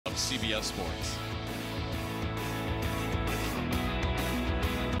CBS Sports.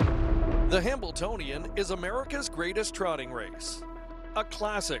 The Hambletonian is America's greatest trotting race. A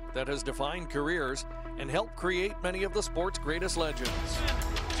classic that has defined careers and helped create many of the sport's greatest legends.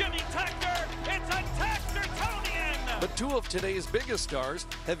 Jimmy Tactor, it's a Tactortonian! But two of today's biggest stars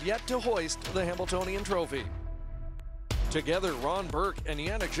have yet to hoist the Hambletonian trophy. Together, Ron Burke and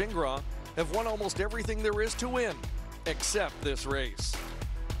Yannick Gingras have won almost everything there is to win, except this race.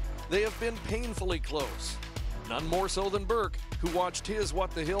 They have been painfully close. None more so than Burke, who watched his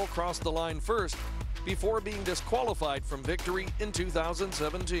What the Hill cross the line first before being disqualified from victory in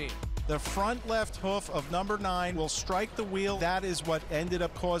 2017. The front left hoof of number 9 will strike the wheel. That is what ended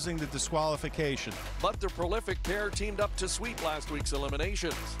up causing the disqualification. But the prolific pair teamed up to sweep last week's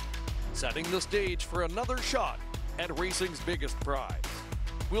eliminations, setting the stage for another shot at racing's biggest prize.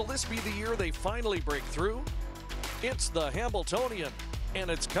 Will this be the year they finally break through? It's the Hambletonian, and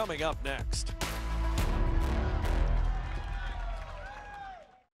it's coming up next.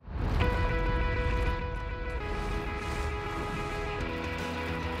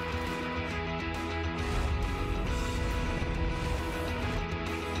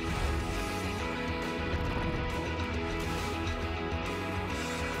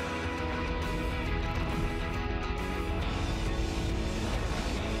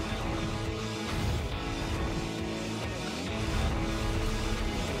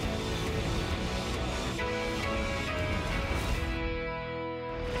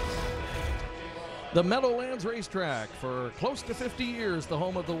 The Meadowlands Racetrack, for close to 50 years, the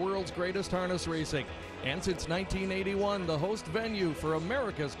home of the world's greatest harness racing. And since 1981, the host venue for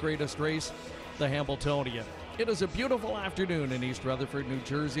America's greatest race, the Hambletonian. It is a beautiful afternoon in East Rutherford, New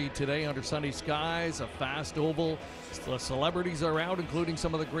Jersey. Today under sunny skies, a fast oval. The celebrities are out, including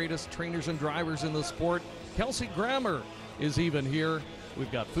some of the greatest trainers and drivers in the sport. Kelsey Grammer is even here.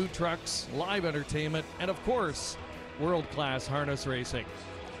 We've got food trucks, live entertainment, and of course, world-class harness racing.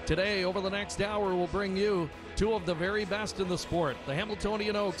 Today, over the next hour, we'll bring you two of the very best in the sport. The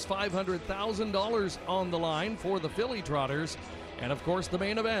Hambletonian Oaks, $500,000 on the line for the Filly Trotters. And of course, the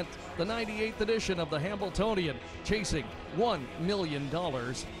main event, the 98th edition of the Hambletonian, chasing $1 million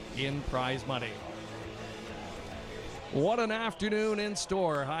in prize money. What an afternoon in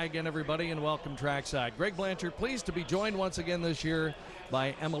store. Hi again, everybody, and welcome trackside. Greg Blanchard, pleased to be joined once again this year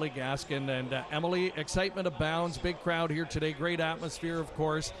by Emily Gaskin. And Emily, excitement abounds. Big crowd here today. Great atmosphere, of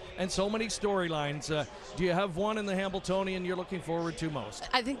course, and so many storylines. Do you have one in the Hambletonian you're looking forward to most?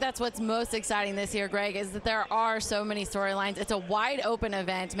 I think that's what's most exciting this year, Greg, is that there are so many storylines. It's a wide open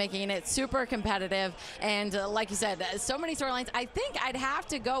event, making it super competitive. And like you said, so many storylines. I think I'd have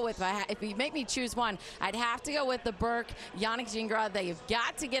to go with, if you make me choose one, I'd have to go with the Burke, Yannick Gingras. They've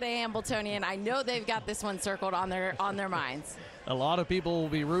got to get a Hambletonian. I know they've got this one circled on their minds. A lot of people will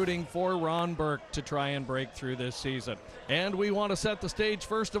be rooting for Ron Burke to try and break through this season. And we want to set the stage,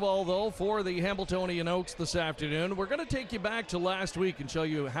 first of all, though, for the Hambletonian Oaks this afternoon. We're going to take you back to last week and show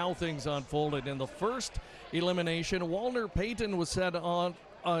you how things unfolded. In the first elimination, Walner Payton was set on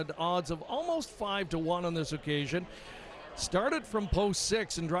odds of almost 5-1 on this occasion. Started from post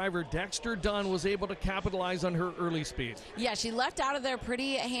 6, and driver Dexter Dunn was able to capitalize on her early speed. Yeah, she left out of there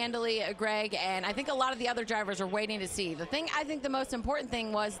pretty handily, Greg, and I think a lot of the other drivers are waiting to see. I think the most important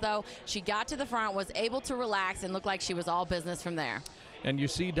thing was, though, she got to the front, was able to relax, and looked like she was all business from there. And you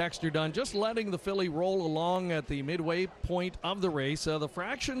see Dexter Dunn just letting the filly roll along at the midway point of the race. The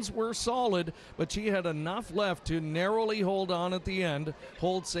fractions were solid, but she had enough left to narrowly hold on at the end,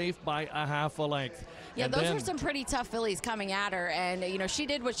 hold safe by a half a length. Yeah, and those were some pretty tough fillies coming at her, and, you know, she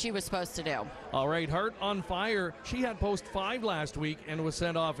did what she was supposed to do. All right, Heart on Fire. She had post 5 last week and was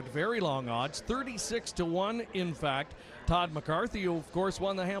sent off at very long odds, 36-1, in fact. Todd McCarthy, who, of course,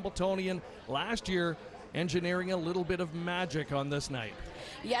 won the Hambletonian last year, engineering a little bit of magic on this night.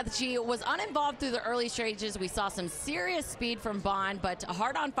 Yeah, she was uninvolved through the early stages. We saw some serious speed from Bond, but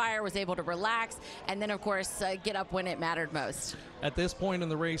Heart on Fire was able to relax and then, of course, get up when it mattered most. At this point in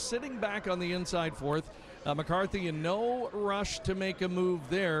the race, sitting back on the inside fourth, McCarthy in no rush to make a move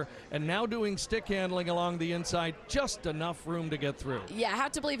there, and now doing stick handling along the inside, just enough room to get through. Yeah, I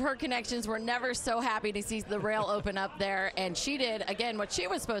have to believe her connections were never so happy to see the rail open up there, and she did, again, what she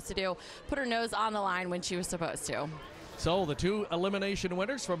was supposed to do, put her nose on the line when she was supposed to. So the two elimination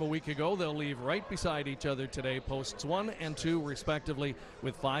winners from a week ago, they'll leave right beside each other today, posts 1 and 2 respectively,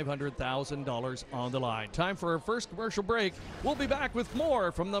 with $500,000 on the line. Time for our first commercial break. We'll be back with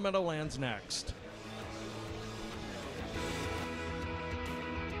more from the Meadowlands next.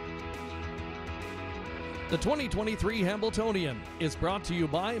 The 2023 Hambletonian is brought to you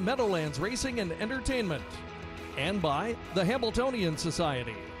by Meadowlands Racing and Entertainment and by the Hambletonian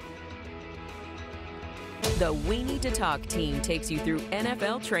Society. The We Need to Talk team takes you through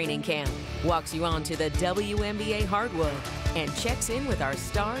NFL training camp, walks you on to the WNBA hardwood, and checks in with our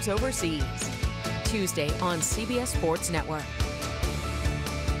stars overseas. Tuesday on CBS Sports Network.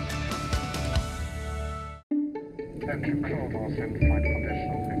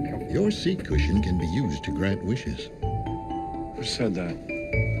 Your seat cushion can be used to grant wishes. Who said that?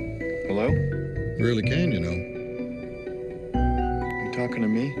 Hello? Really can, you know. You talking to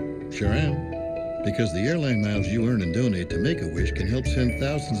me? Sure am. Because the airline miles you earn and donate to Make-A-Wish can help send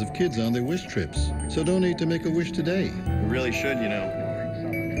thousands of kids on their wish trips. So donate to Make-A-Wish today. You really should, you know.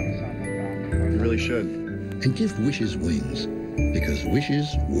 You really should. And give wishes wings. Because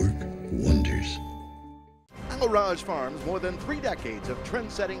wishes work wonders. Garage Farms, more than 3 decades of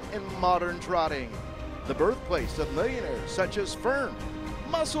trend-setting and modern trotting. The birthplace of millionaires such as Fern,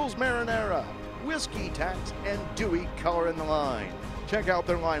 Muscles Marinara, Whiskey Tax, and Dewey Color in the Line. Check out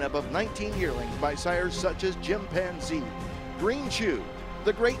their lineup of 19 yearlings by sires such as Chimpanzee, Green Chew,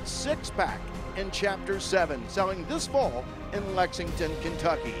 The Great Six-Pack, and Chapter 7, selling this fall in Lexington,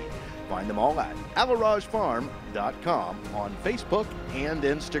 Kentucky. Find them all at alaragefarm.com on Facebook and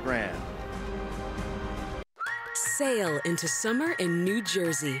Instagram. Sail into summer in New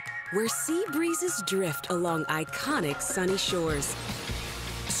Jersey, where sea breezes drift along iconic sunny shores.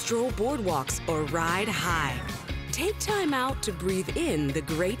 Stroll boardwalks or ride high. Take time out to breathe in the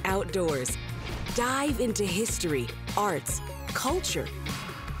great outdoors. Dive into history, arts, culture.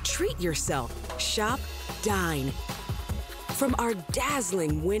 Treat yourself, shop, dine. From our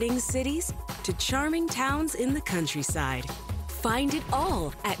dazzling winning cities to charming towns in the countryside. Find it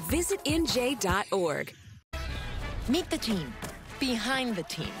all at visitnj.org. Meet the team, behind the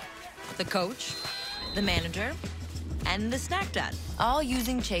team. The coach, the manager, and the snack dad, all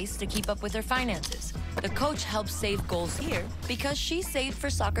using Chase to keep up with their finances. The coach helps save goals here because she saved for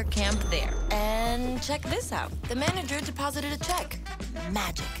soccer camp there. And check this out. The manager deposited a check.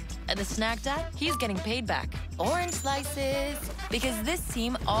 Magic. And the snack dad, he's getting paid back. Orange slices. Because this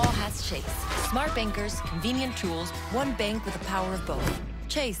team all has Chase. Smart bankers, convenient tools, one bank with the power of both.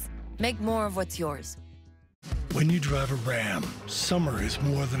 Chase, make more of what's yours. When you drive a Ram, summer is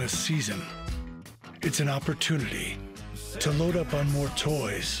more than a season. It's an opportunity to load up on more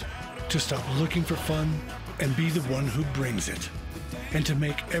toys, to stop looking for fun and be the one who brings it, and to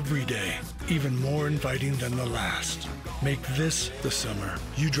make every day even more inviting than the last. Make this the summer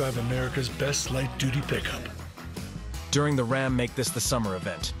you drive America's best light-duty pickup. During the Ram Make This the Summer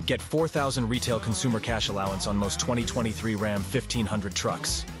event, get 4,000 retail consumer cash allowance on most 2023 Ram 1500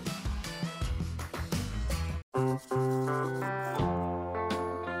 trucks.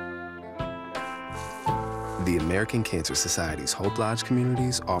 The American Cancer Society's Hope Lodge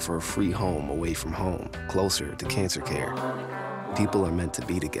communities offer a free home away from home, closer to cancer care. People are meant to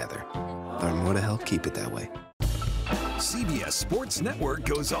be together. Learn more to help keep it that way. CBS Sports Network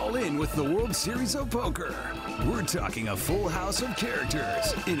goes all in with the World Series of Poker. We're talking a full house of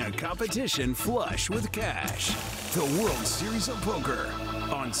characters in a competition flush with cash. The World Series of Poker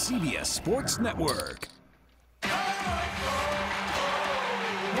on CBS Sports Network.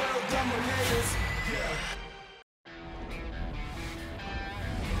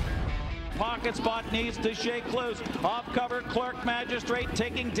 Pocket spot needs to shake loose. Off cover, Clerk Magistrate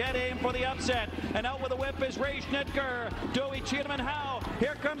taking dead aim for the upset. And out with a whip is Ray Schnitker. Dewey, Cheatham, and Howe.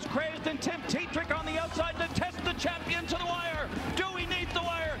 Here comes Crazed and Tim Tetrick on the outside to test the champion to the wire. Dewey needs the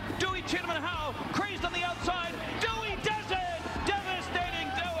wire. Dewey, Cheatham, and Howe. Crazed on the outside. Dewey does it! Devastating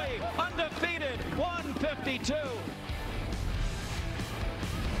Dewey. Undefeated. 152.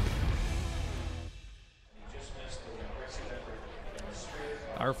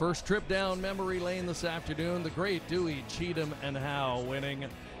 Our first trip down memory lane this afternoon, the great Dewey, Cheatham, and Howe winning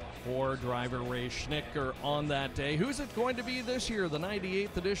for driver Ray Schnitker on that day. Who's it going to be this year? The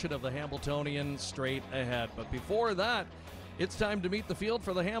 98th edition of the Hambletonian Straight Ahead. But before that, it's time to meet the field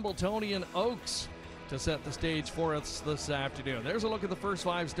for the Hambletonian Oaks to set the stage for us this afternoon. There's a look at the first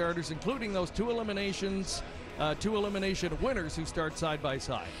 5 starters, including those 2 elimination winners who start side by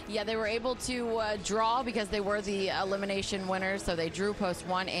side. Yeah, they were able to draw because they were the elimination winners. So they drew post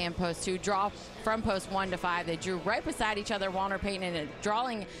 1 and post 2. Draw from post 1 to 5. They drew right beside each other, Warner Payton and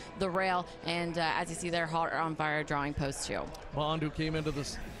drawing the rail. And as you see there, Hot on Fire drawing post 2. Bond, who came into the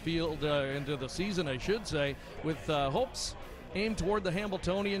field, into the season, I should say, with hopes aimed toward the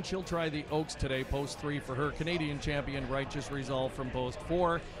Hambletonian. She'll try the Oaks today, post 3 for her. Canadian champion, Righteous Resolve from post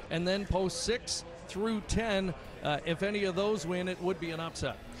 4. And then post 6 through 10. If any of those win, it would be an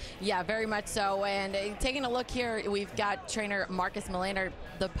upset. Yeah, very much so. And taking a look here, we've got trainer Marcus Melander.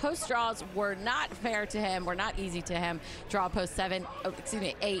 The post draws were not fair to him, were not easy to him. Draw post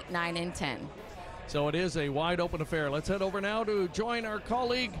 8, 9, and 10. So it is a wide open affair. Let's head over now to join our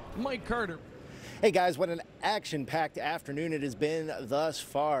colleague, Mike Carter. Hey guys, what an action-packed afternoon it has been thus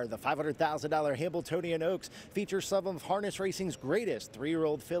far. The $500,000 Hambletonian Oaks features some of harness racing's greatest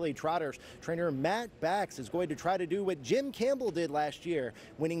 3-year-old filly trotters. Trainer Matt Bax is going to try to do what Jim Campbell did last year,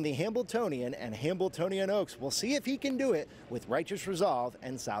 winning the Hambletonian and Hambletonian Oaks. We'll see if he can do it with Righteous Resolve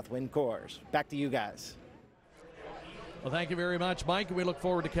and Southwind Course. Back to you guys. Well, thank you very much, Mike. We look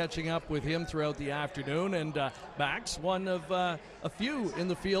forward to catching up with him throughout the afternoon. And Max, one of a few in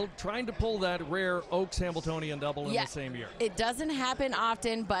the field trying to pull that rare Oaks Hambletonian double in the same year. It doesn't happen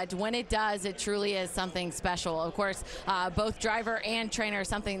often, but when it does, it truly is something special. Of course, both driver and trainer,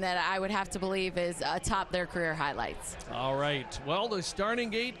 something that I would have to believe is atop their career highlights. All right. Well, the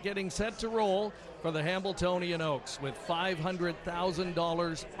starting gate getting set to roll for the Hambletonian Oaks with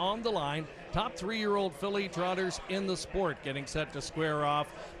 $500,000 on the line. Top 3-year-old filly trotters in the sport getting set to square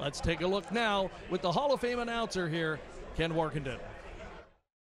off. Let's take a look now with the Hall of Fame announcer here, Ken Warkenden.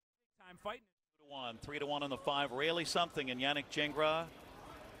 Time fighting 3-1 on the 5. Rayleigh Something and Yannick Gingras,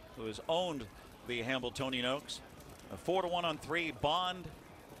 who has owned the Hambletonian Oaks. 4-1 on 3. Bond.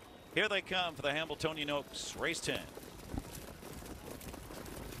 Here they come for the Hambletonian Oaks. Race 10.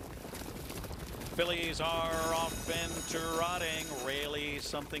 Fillies are off and trotting. Rayleigh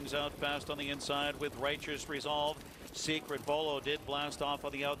Something's out fast on the inside with Righteous Resolve. Secret Bolo did blast off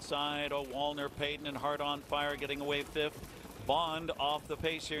on the outside. Walner, Payton, and Heart on Fire getting away 5th. Bond off the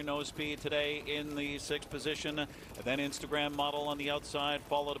pace here, no speed today in the 6th position. And then Instagram Model on the outside,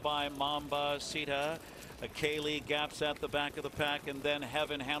 followed by Mamba Sita. Kaylee gaps at the back of the pack, and then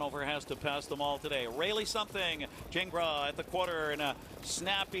Heaven Hanover has to pass them all today. Rayleigh Something, Gingras at the quarter, and a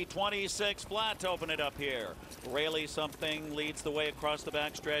snappy 26 flat to open it up here. Rayleigh Something leads the way across the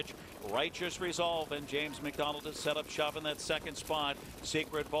backstretch. Righteous Resolve and James McDonald has set up shop in that 2nd spot.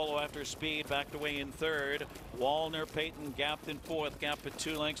 Secret Bolo after speed backed away in 3rd. Walner Payton gapped in 4th, gapped at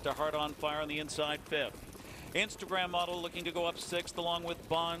 2 lengths to Heart on Fire on the inside 5th. Instagram Model looking to go up 6th along with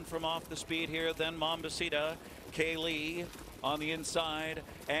Bond from off the speed here. Then Mambasita, Kaylee on the inside,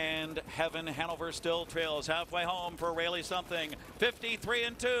 and Heaven Hanover still trails halfway home for Rayleigh Something.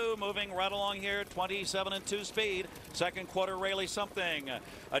 53-2, moving right along here. 27-2 speed. 2nd quarter Rayleigh Something.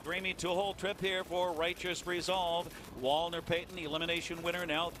 A dreamy 2-hole trip here for Righteous Resolve. Walner Payton, elimination winner,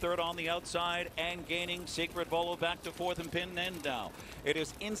 now 3rd on the outside and gaining. Secret Bolo back to 4th and pin end now. It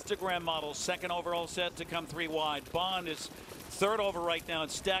is Instagram Model 2nd overall set to come 3 wide. Bond is 3rd over right now and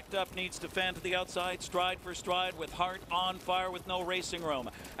stacked up, needs to fan to the outside, stride for stride with Heart on Fire with no racing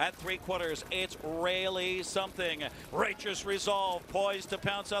room. At 3/4, it's Rayleigh Something. Righteous Resolve poised to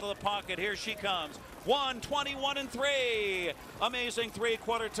pounce out of the pocket. Here she comes. 1:21.3. Amazing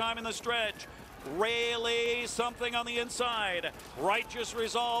 3/4 time in the stretch. Rayleigh Something on the inside. Righteous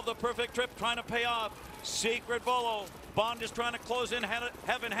Resolve, the perfect trip trying to pay off. Secret Bolo. Bond is trying to close in.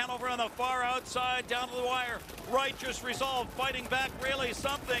 Heaven Hanover on the far outside, down to the wire. Righteous Resolve fighting back. Rayleigh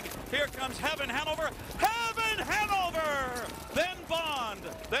Something. Here comes Heaven Hanover. Heaven Hanover! Then Bond.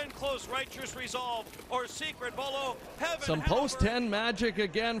 Then close Righteous Resolve or Secret Bolo. Heaven Some Hanover. post-10 magic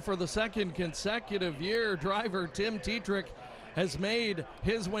again for the 2nd consecutive year. Driver Tim Tetrick has made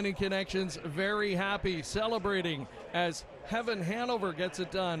his winning connections very happy, celebrating as Heaven Hanover gets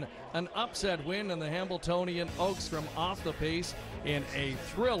it done. An upset win in the Hambletonian Oaks from off the pace in a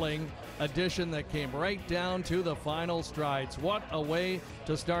thrilling edition that came right down to the final strides. What a way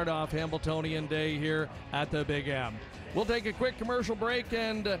to start off Hambletonian Day here at the Big M. We'll take a quick commercial break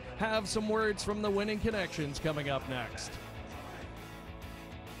and have some words from the winning connections coming up next.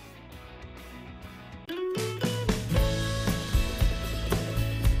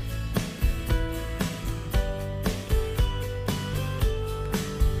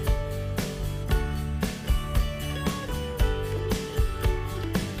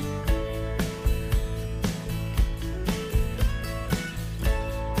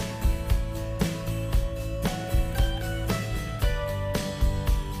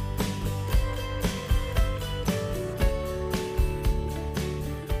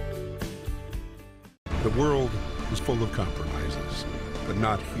 The world is full of compromises, but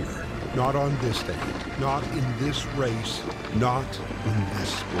not here. Not on this stage, not in this race, not in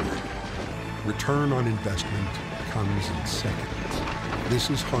this sport. Return on investment comes in seconds. This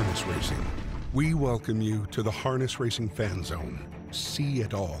is harness racing. We welcome you to the Harness Racing Fan Zone. See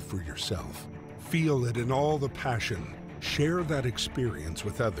it all for yourself. Feel it in all the passion. Share that experience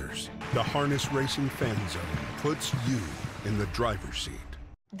with others. The Harness Racing Fan Zone puts you in the driver's seat.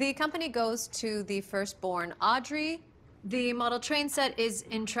 The company goes to the firstborn, Audrey. The model train set is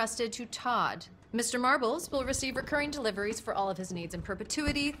entrusted to Todd. Mr. Marbles will receive recurring deliveries for all of his needs in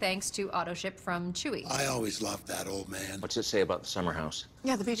perpetuity thanks to AutoShip from Chewy. I always loved that old man. What's it say about the summer house?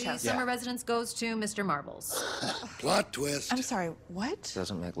 Yeah, the beach house. Summer residence goes to Mr. Marbles. Plot twist. I'm sorry, what?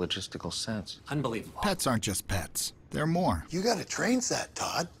 Doesn't make logistical sense. Unbelievable. Pets aren't just pets. They're more. You got a train set,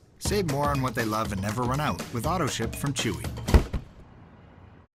 Todd. Save more on what they love and never run out with AutoShip from Chewy.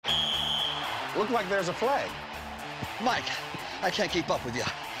 Look like there's a flag. Mike, I can't keep up with you.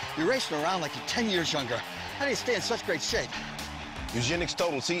 You're racing around like you're 10 years younger. How do you stay in such great shape? Nugenix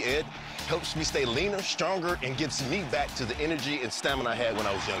Total T, Ed, helps me stay leaner, stronger, and gives me back to the energy and stamina I had when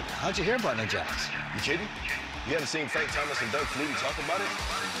I was younger. How'd you hear about Nugenix? You kidding? You haven't seen Frank Thomas and Doug Flutie talk about it?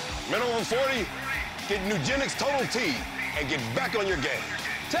 Men over 40, get Nugenix Total T and get back on your game.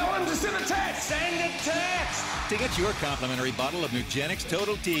 Tell them to send a text. Send a text. To get your complimentary bottle of Nugenix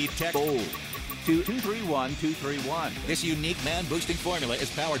Total T, text BOLD to 231231. This unique man-boosting formula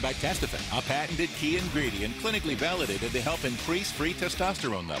is powered by Testofen, a patented key ingredient clinically validated to help increase free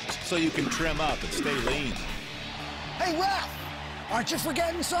testosterone levels so you can trim up and stay lean. Hey, Ralph, aren't you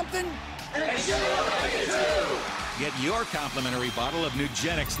forgetting something? Get your complimentary bottle of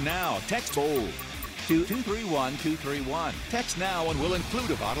Nugenix now. Text BOLD to 231231. Text now and we'll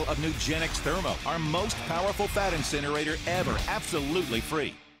include a bottle of Nugenix Thermo, our most powerful fat incinerator ever, absolutely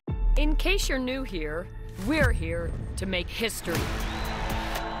free. In case you're new here, we're here to make history.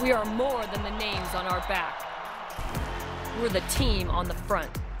 We are more than the names on our back. We're the team on the front,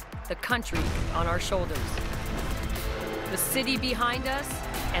 the country on our shoulders, the city behind us,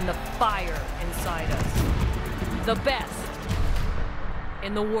 and the fire inside us. The best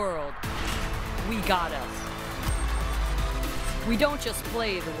in the world. We got us. We don't just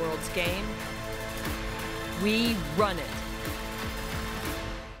play the world's game, we run it.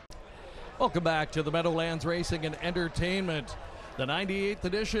 Welcome back to the Meadowlands Racing and Entertainment. The 98th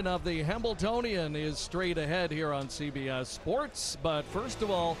edition of the Hambletonian is straight ahead here on CBS Sports. But first of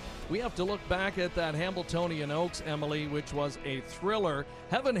all, we have to look back at that Hambletonian Oaks, Emily, which was a thriller.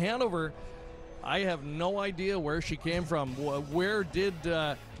 Heaven Hanover, I have no idea where she came from. Where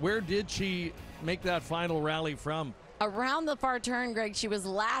did she make that final rally from? Around the far turn, Greg, she was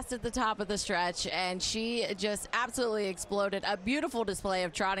last at the top of the stretch, and she just absolutely exploded. A beautiful display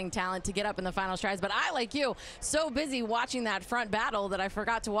of trotting talent to get up in the final strides. But I, like you, so busy watching that front battle that I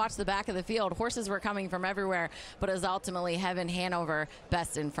forgot to watch the back of the field. Horses were coming from everywhere, but it was ultimately Heaven Hanover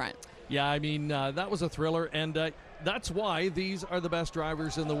best in front. Yeah, I mean, that was a thriller, and that's why these are the best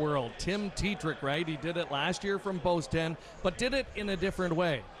drivers in the world. Tim Tetrick, right? He did it last year from Post 10, but did it in a different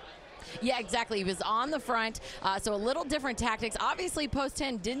way. Yeah, exactly. He was on the front, so a little different tactics. Obviously, Post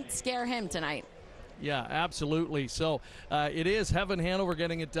 10 didn't scare him tonight. Yeah, absolutely. So it is Heaven Hanover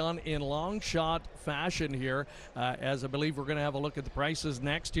getting it done in long shot fashion here, as I believe we're going to have a look at the prices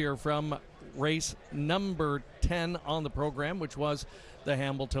next year from race number 10 on the program, which was the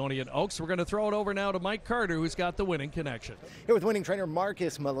Hambletonian Oaks. We're going to throw it over now to Mike Carter, who's got the winning connection. Here with winning trainer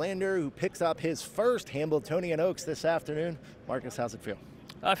Marcus Melander, who picks up his first Hambletonian Oaks this afternoon. Marcus, how's it feel?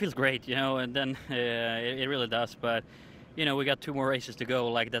 It feels great, you know, and then it really does. But, you know, we got 2 more races to go.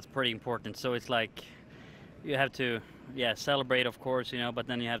 Like, that's pretty important. So it's like you have to, celebrate, of course, you know, but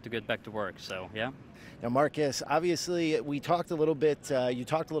then you have to get back to work. So, yeah. Now, Marcus, obviously, we talked a little bit, you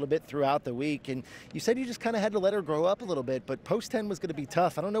talked a little bit throughout the week, and you said you just kind of had to let her grow up a little bit, but Post 10 was going to be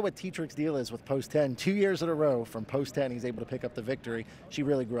tough. I don't know what Tetrick's deal is with Post 10. 2 years in a row from Post 10, he's able to pick up the victory. She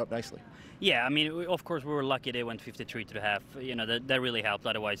really grew up nicely. Yeah, I mean, of course, we were lucky they went 53 to the half. You know, that really helped.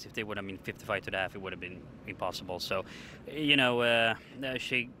 Otherwise, if they would have been 55 to the half, it would have been impossible. So, you know,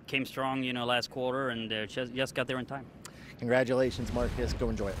 she came strong, you know, last quarter, and just got there in time. Congratulations, Marcus.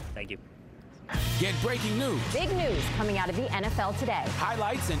 Go enjoy it. Thank you. Get breaking news. Big news coming out of the NFL today.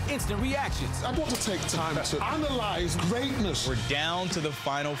 Highlights and instant reactions. I want to take time to analyze greatness. We're down to the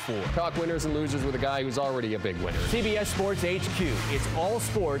Final 4. Talk winners and losers with a guy who's already a big winner. CBS Sports HQ. It's all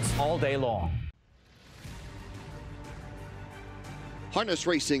sports all day long. Harness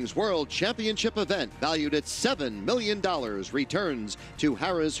Racing's World Championship event, valued at $7 million, returns to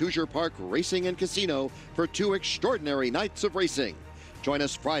Harrah's Hoosier Park Racing and Casino for 2 extraordinary nights of racing. Join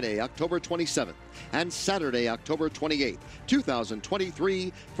us Friday, October 27th and Saturday, October 28th,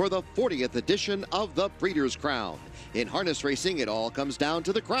 2023 for the 40th edition of the Breeders' Crown. In harness racing, it all comes down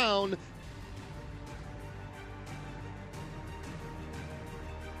to the crown.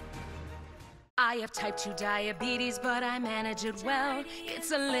 I have type 2 diabetes, but I manage it well.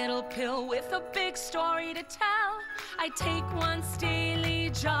 It's a little pill with a big story to tell. I take once daily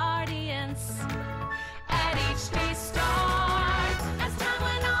Jardiance at each day start. As time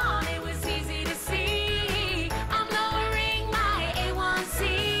went on, it was easy to see I'm lowering my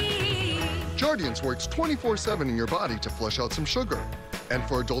A1C. Jardiance works 24/7 in your body to flush out some sugar. And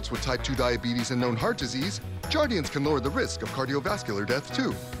for adults with type 2 diabetes and known heart disease, Jardiance can lower the risk of cardiovascular death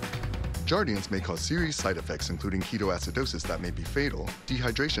too. Jardiance may cause serious side effects including ketoacidosis that may be fatal,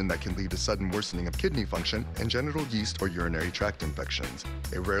 dehydration that can lead to sudden worsening of kidney function, and genital yeast or urinary tract infections.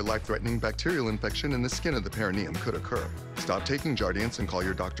 A rare life-threatening bacterial infection in the skin of the perineum could occur. Stop taking Jardiance and call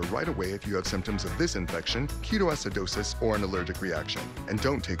your doctor right away if you have symptoms of this infection, ketoacidosis, or an allergic reaction. And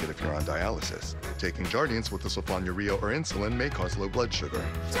don't take it if you're on dialysis. Taking Jardiance with a sulfonylurea or insulin may cause low blood sugar.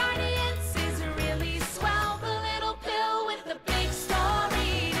 Jardiance is really swell, the little pill with the big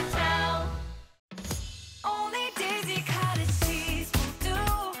story to tell. Only Daisy Cottage cheese will do.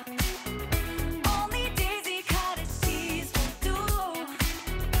 Only Daisy Cottage cheese will do.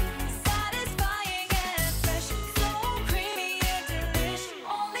 Satisfying and fresh, so creamy and delish.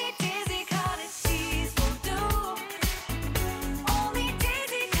 Only Daisy Cottage cheese will do. Only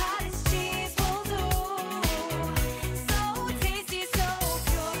Daisy Cottage cheese will do. So tasty, so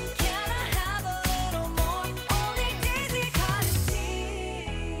pure. Can I have a little more? Only Daisy Cottage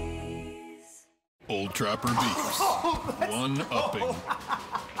cheese. Old Trapper beefs. One upping.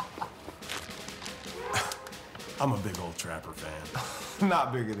 I'm a big Old Trapper fan.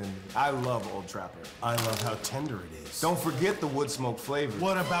 Not bigger than me. I love Old Trapper. I love how tender it is. Don't forget the wood smoke flavor.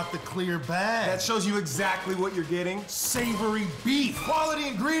 What about the clear bag? That shows you exactly what you're getting. Savory beef. Quality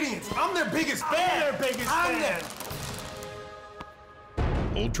ingredients. I'm their biggest fan. I'm their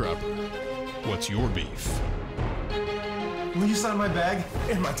Old Trapper. What's your beef? Will you sign my bag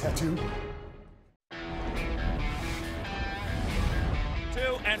and my tattoo?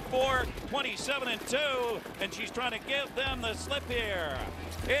 2 and 4, 27 and 2, and she's trying to give them the slip here.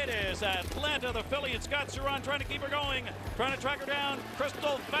 It is Atlanta, the filly, and Scott Ceron trying to keep her going, trying to track her down.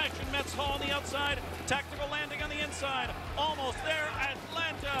 Crystal Fashion Metz Hall on the outside, tactical landing on the inside, almost there.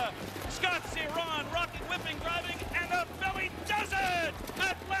 Atlanta, Scott Ceron rocking, whipping, driving, and the filly does it.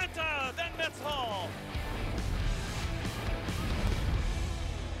 Atlanta, then Metz Hall.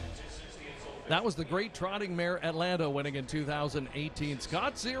 That was the great trotting mare Atlanta winning in 2018.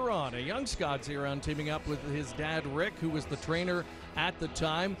 Scott Ceron, a young Scott Ceron, teaming up with his dad Rick, who was the trainer at the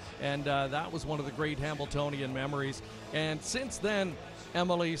time, and that was one of the great Hambletonian memories. And since then,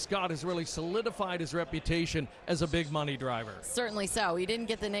 Emily, Scott has really solidified his reputation as a big money driver. Certainly so. He didn't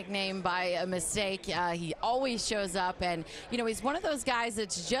get the nickname by a mistake. He always shows up, and he's one of those guys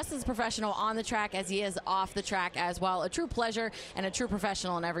that's just as professional on the track as he is off the track as well. A true pleasure and a true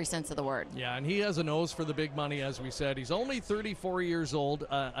professional in every sense of the word. Yeah, and he has a nose for the big money, as we said. He's only 34 years old,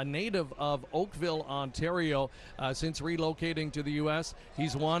 a native of Oakville, Ontario. Since relocating to the U.S.,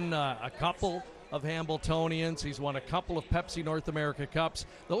 he's won a couple of Hambletonians. He's won a couple of Pepsi North America Cups.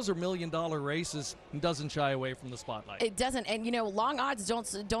 Those are $1 million races, and doesn't shy away from the spotlight. It doesn't, and long odds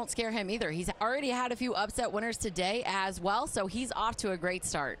don't scare him either. He's already had a few upset winners today as well, so he's off to a great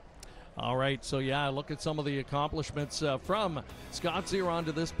start. All right, so yeah, look at some of the accomplishments from Scott Ceron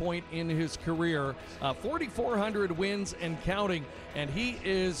to this point in his career. 4,400 wins and counting, and he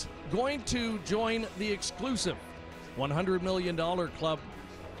is going to join the exclusive $100 million club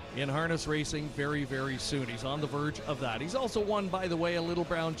in harness racing very, very soon. He's on the verge of that. He's also won, by the way, a Little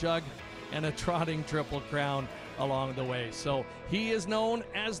Brown Jug and a trotting Triple Crown along the way. So he is known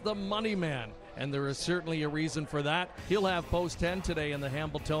as the Money Man, and there is certainly a reason for that. He'll have post 10 today in the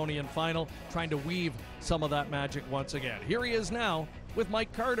Hambletonian final, trying to weave some of that magic once again. Here he is now with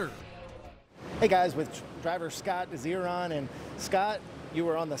Mike Carter. Hey guys, with driver Scott Ceron. And Scott, you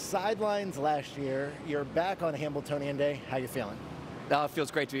were on the sidelines last year. You're back on Hambletonian Day. How you feeling? It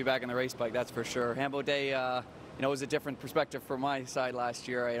feels great to be back on the race bike, that's for sure. Hambo Day, was a different perspective from my side last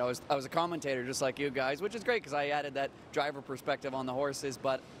year. Right? I was a commentator just like you guys, which is great because I added that driver perspective on the horses.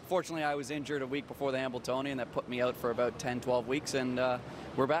 But fortunately, I was injured a week before the Hambletonian. That put me out for about 10, 12 weeks, and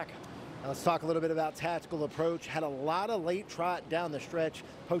we're back. Now let's talk a little bit about tactical approach. Had a lot of late trot down the stretch.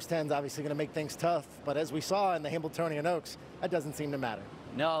 Post 10's obviously going to make things tough, but as we saw in the Hambletonian Oaks, that doesn't seem to matter.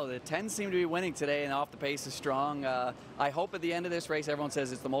 No, the 10s seem to be winning today, and off the pace is strong. I hope at the end of this race, everyone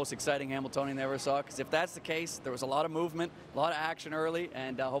says it's the most exciting Hambletonian they ever saw, because if that's the case, there was a lot of movement, a lot of action early,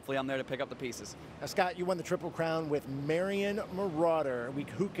 and hopefully I'm there to pick up the pieces. Now, Scott, you won the Triple Crown with Marion Marauder.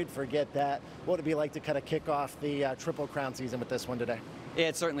 Who could forget that? What would it be like to kind of kick off the Triple Crown season with this one today? Yeah,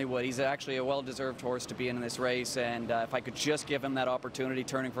 it certainly would. He's actually a well-deserved horse to be in this race, and if I could just give him that opportunity,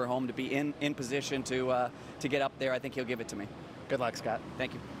 turning for home, to be in position to get up there, I think he'll give it to me. Good luck, Scott.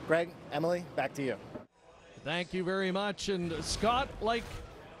 Thank you. Greg, Emily, back to you. Thank you very much. And Scott, like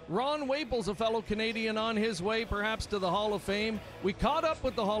Ron Waples, a fellow Canadian on his way perhaps to the Hall of Fame, we caught up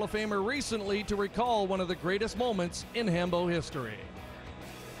with the Hall of Famer recently to recall one of the greatest moments in Hambo history.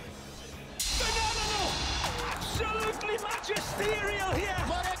 absolutely magisterial here.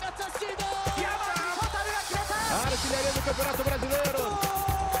 Artilharia do Campeonato Brasileiro.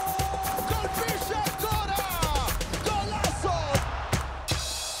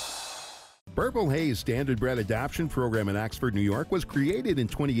 Purple Haze Standardbred Adoption Program in Oxford, New York was created in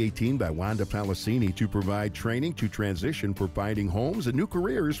 2018 by Wanda Palacini to provide training to transition for finding homes and new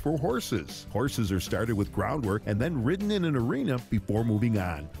careers for horses. Horses are started with groundwork and then ridden in an arena before moving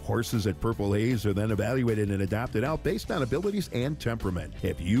on. Horses at Purple Haze are then evaluated and adopted out based on abilities and temperament.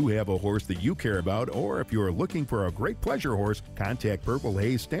 If you have a horse that you care about, or if you are looking for a great pleasure horse, contact Purple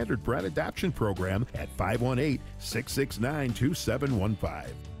Haze Standardbred Adoption Program at 518-669-2715.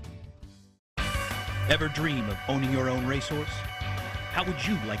 Ever dream of owning your own racehorse? How would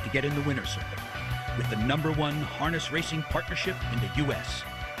you like to get in the winner's circle? With the #1 harness racing partnership in the U.S.,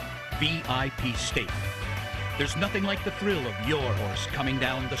 VIP Stable. There's nothing like the thrill of your horse coming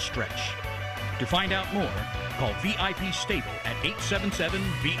down the stretch. To find out more, call VIP Stable at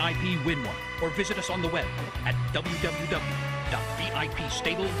 877-VIP-WIN-1 or visit us on the web at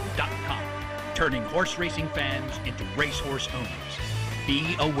www.vipstable.com. Turning horse racing fans into racehorse owners.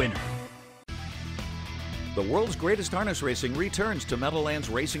 Be a winner. The world's greatest harness racing returns to Meadowlands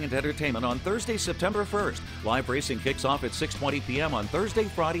Racing and Entertainment on Thursday, September 1st. Live racing kicks off at 6:20 p.m. on Thursday,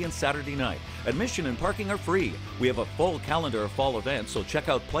 Friday, and Saturday night. Admission and parking are free. We have a full calendar of fall events, so check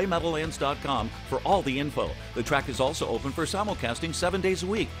out playmeadowlands.com for all the info. The track is also open for simulcasting 7 days a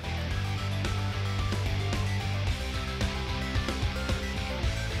week.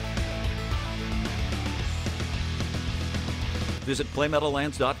 Visit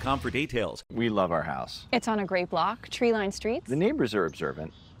playmeadowlands.com for details. We love our house. It's on a great block, tree-lined streets. The neighbors are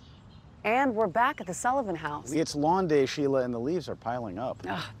observant. And we're back at the Sullivan house. It's lawn day, Sheila, and the leaves are piling up.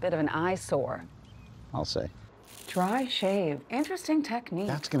 Ugh, bit of an eyesore. I'll say. Dry shave. Interesting technique.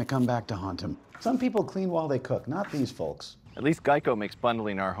 That's going to come back to haunt him. Some people clean while they cook, not these folks. At least Geico makes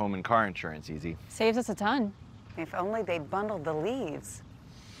bundling our home and car insurance easy. Saves us a ton. If only they'd bundled the leaves.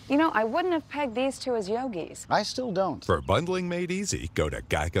 You know, I wouldn't have pegged these two as yogis. I still don't. For bundling made easy, go to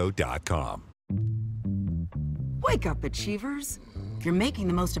geico.com. Wake up, Achievers. You're making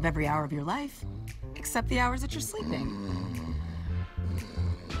the most of every hour of your life, except the hours that you're sleeping.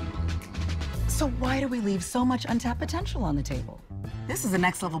 So why do we leave so much untapped potential on the table? This is a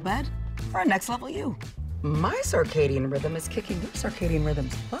next level bed for a next level you. My circadian rhythm is kicking your circadian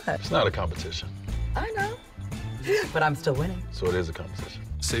rhythm's butt. It's not a competition. I know, but I'm still winning. So it is a competition.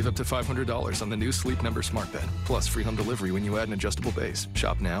 Save up to $500 on the new Sleep Number smart bed, plus free home delivery when you add an adjustable base.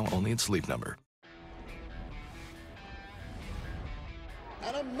 Shop now only at Sleep Number.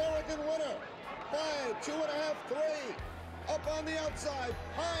 An American winner. 5, 2.5, 3. Up on the outside.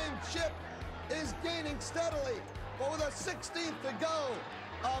 Pine Chip is gaining steadily, but with a 16th to go.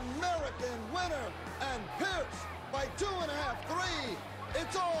 American winner, and Pierce by 2.5, 3.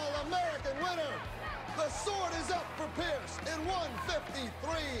 It's all American winner. The sword is up for Pierce in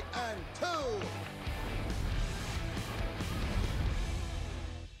 153 and 2.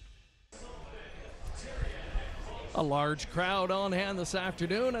 A large crowd on hand this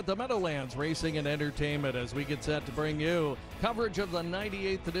afternoon at the Meadowlands Racing and Entertainment as we get set to bring you coverage of the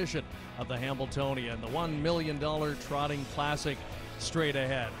 98th edition of the Hambletonian, the $1 million Trotting Classic straight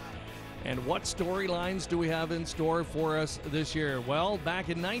ahead. And what storylines do we have in store for us this year? Well, back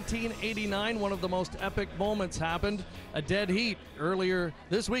in 1989, one of the most epic moments happened, a dead heat. Earlier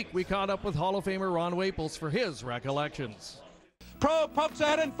this week, we caught up with Hall of Famer Ron Waples for his recollections. Probe pokes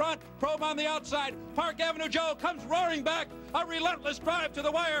ahead in front, Probe on the outside. Park Avenue Joe comes roaring back. A relentless drive to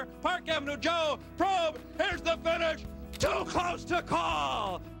the wire. Park Avenue Joe, Probe, here's the finish. Too close to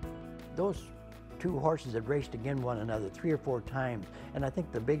call. Those two horses had raced against one another 3 or 4 times, and I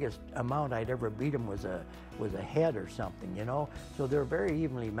think the biggest amount I'd ever beat them was a head or something, you know. So they're very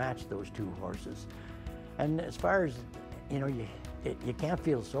evenly matched, those two horses. And as far as, you know, you can't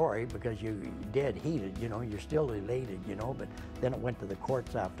feel sorry because you're dead heated, you know, you're still elated, you know. But then it went to the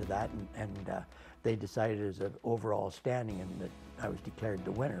courts after that, and they decided as an overall standing, and that I was declared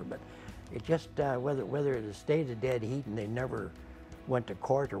the winner. But it just whether it stayed a dead heat and they never went to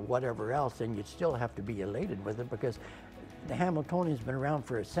court or whatever else, then you'd still have to be elated with it, because the Hambletonian's been around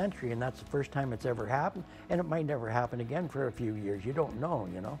for a century, and that's the first time it's ever happened, and it might never happen again for a few years. You don't know,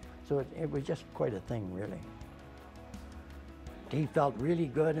 you know. So it was just quite a thing, really. He felt really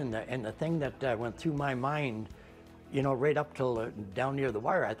good, and the thing that went through my mind, you know, right up till down near the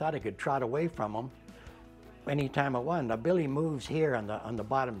wire, I thought I could trot away from him anytime I wanted. Now Billy moves here on the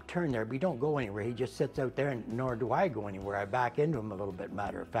bottom turn there, but he don't go anywhere. He just sits out there, and nor do I go anywhere. I back into him a little bit,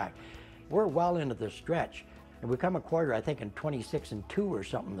 matter of fact. We're well into the stretch, and we come a quarter, I think, in 26 and 2 or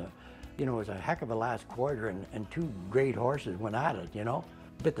something. you know, it was a heck of a last quarter, and two great horses went at it, you know.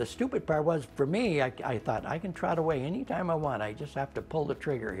 But the stupid part was, for me, I thought, I can trot away anytime I want. I just have to pull the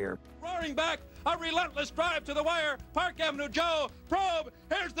trigger here. Roaring back, a relentless drive to the wire. Park Avenue Joe, probe,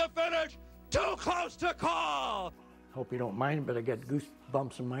 here's the finish. Too close to call. Hope you don't mind, but I get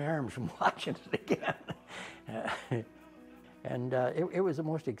goosebumps in my arms from watching it again. And it was the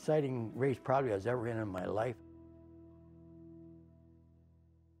most exciting race probably I was ever in my life.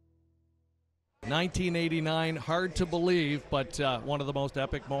 1989, hard to believe, but one of the most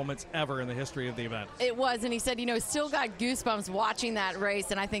epic moments ever in the history of the event. It was, and he said, you know, still got goosebumps watching that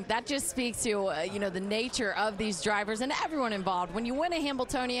race, and I think that just speaks to, you know, the nature of these drivers and everyone involved. When you win a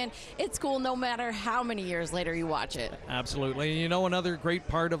Hambletonian, it's cool no matter how many years later you watch it. Absolutely. And you know, another great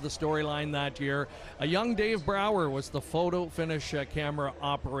part of the storyline that year, a young Dave Brower was the photo finish camera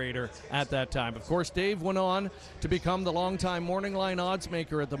operator at that time. Of course, Dave went on to become the longtime morning line odds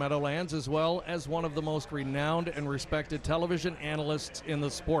maker at the Meadowlands, as well as one of the most renowned and respected television analysts in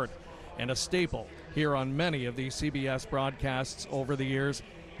the sport, and a staple here on many of these CBS broadcasts over the years.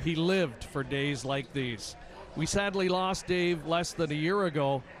 He lived for days like these. We sadly lost Dave less than a year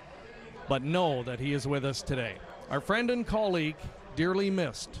ago, but know that he is with us today. Our friend and colleague, dearly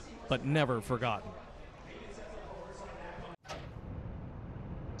missed, but never forgotten.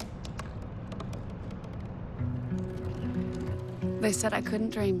 They said I couldn't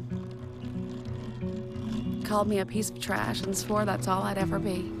dream. Called me a piece of trash and swore that's all I'd ever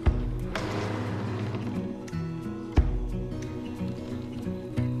be.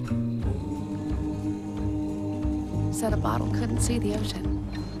 Said a bottle couldn't see the ocean.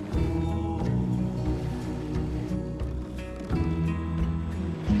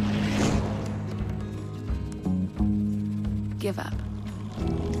 Give up.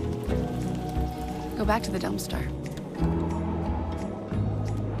 Go back to the dumpster.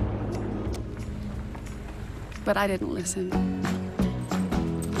 But I didn't listen.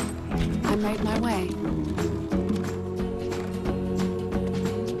 I made my way.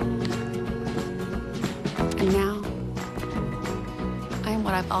 And now, I am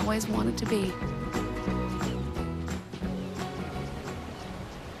what I've always wanted to be.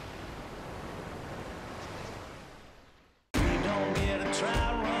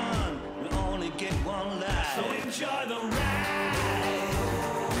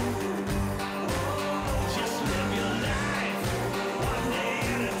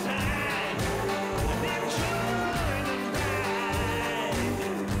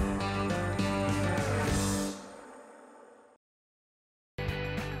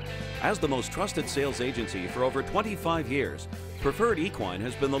 As the most trusted sales agency for over 25 years, Preferred Equine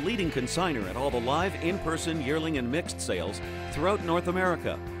has been the leading consignor at all the live, in-person, yearling, and mixed sales throughout North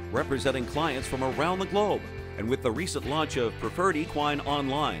America, representing clients from around the globe. And with the recent launch of Preferred Equine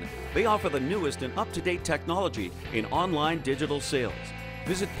Online, they offer the newest and up-to-date technology in online digital sales.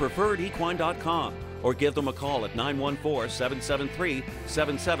 Visit preferredequine.com or give them a call at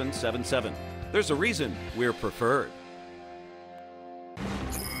 914-773-7777. There's a reason we're preferred.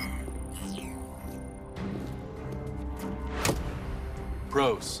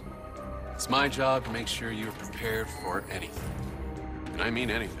 Pros, it's my job to make sure you're prepared for anything. And I mean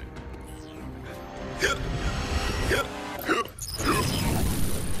anything.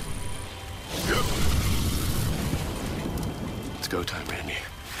 It's go time, Randy.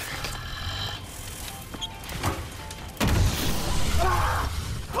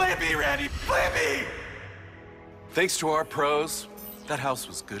 Plan B, Randy! Plan B! Thanks to our pros, that house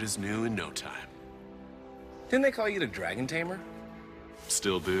was good as new in no time. Didn't they call you the Dragon Tamer?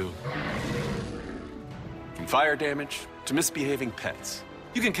 Still do. From fire damage to misbehaving pets,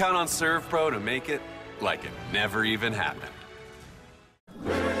 you can count on ServPro to make it like it never even happened.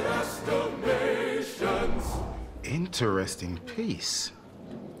 Interesting piece.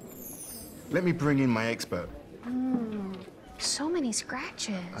 Let me bring in my expert. So many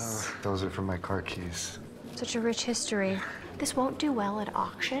scratches. Those are from my car keys. Such a rich history. This won't do well at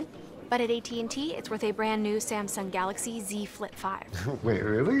auction, but at AT&T, it's worth a brand new Samsung Galaxy Z Flip 5. Wait,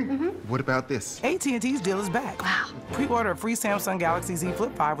 really? What about this? AT&T's deal is back. Wow. Pre-order a free Samsung Galaxy Z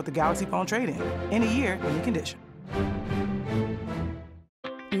Flip 5 with the Galaxy Phone trade-in. In a year, any condition.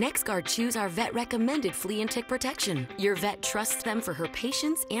 NexGard Chews are vet-recommended flea and tick protection. Your vet trusts them for her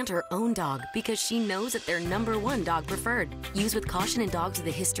patients and her own dog because she knows that they're #1 dog preferred. Use with caution in dogs with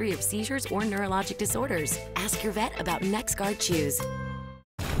a history of seizures or neurologic disorders. Ask your vet about NexGard Chews.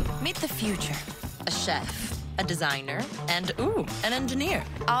 Meet the future. A chef, a designer, and an engineer.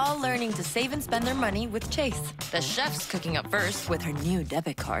 All learning to save and spend their money with Chase. The chef's cooking up first with her new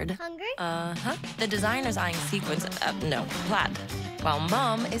debit card. Hungry? The designer's eyeing sequins, no, plaid. while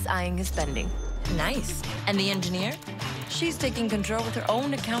Mom is eyeing his spending. Nice. And the engineer? She's taking control with her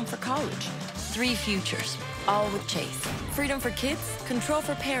own account for college. 3 futures, all with Chase. Freedom for kids, control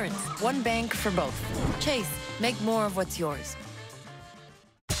for parents. One bank for both. Chase, make more of what's yours.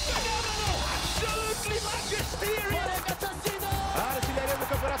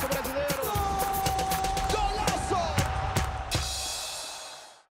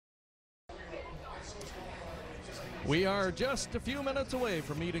 We are just a few minutes away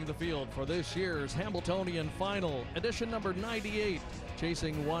from meeting the field for this year's Hambletonian Final, edition number 98,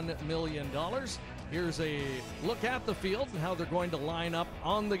 chasing $1 million. Here's a look at the field and how they're going to line up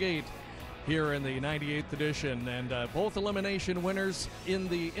on the gate here in the 98th edition. And both elimination winners in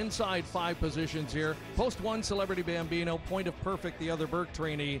the inside 5 positions here. Post 1, Celebrity Bambino. Point of Perfect, the other Burke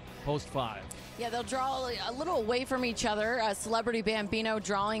trainee, post 5. Yeah, they'll draw a little away from each other. Celebrity Bambino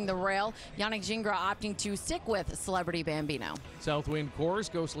drawing the rail. Yannick Gingras opting to stick with Celebrity Bambino. Southwind Course,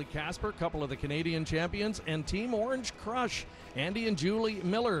 Ghostly Casper, couple of the Canadian champions, and Team Orange Crush, Andy and Julie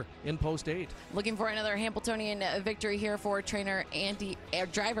Miller in post 8. Looking for another Hambletonian victory here for driver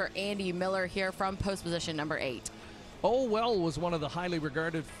Andy Miller here from post position number 8. Oh Well was one of the highly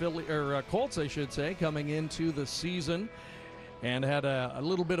regarded Colts, I should say, coming into the season, and had a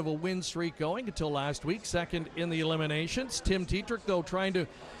little bit of a win streak going until last week, second in the eliminations. Tim Tetrick, though, trying to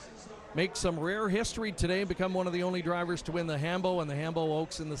make some rare history today and become one of the only drivers to win the Hambo and the Hambo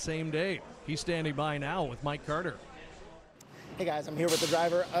Oaks in the same day. He's standing by now with Mike Carter. Hey guys, I'm here with the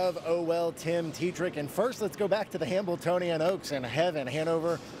driver of Oh Well, Tim Tetrick. And first, let's go back to the Hambletonian Oaks in heaven,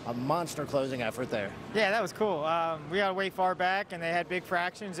 Hanover. A monster closing effort there. Yeah, that was cool. We got way far back, and they had big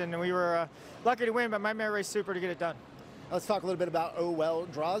fractions, and we were lucky to win, but my mare raced super to get it done. Let's talk a little bit about Oh Well.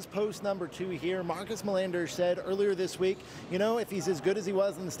 Draws post number 2 here. Marcus Melander said earlier this week, you know, if he's as good as he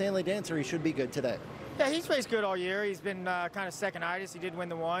was in the Stanley Dancer, he should be good today. Yeah, he's raced good all year. He's been kind of second-itis. He did win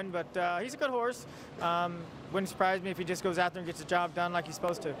the 1, but he's a good horse. Wouldn't surprise me if he just goes out there and gets the job done like he's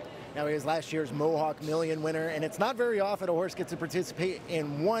supposed to. Now, he is last year's Mohawk Million winner, and it's not very often a horse gets to participate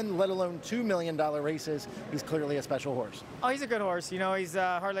in 1, let alone $2 million races. He's clearly a special horse. Oh, he's a good horse. You know, he's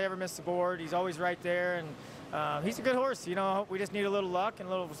hardly ever missed the board. He's always right there, and he's a good horse. You know, we just need a little luck and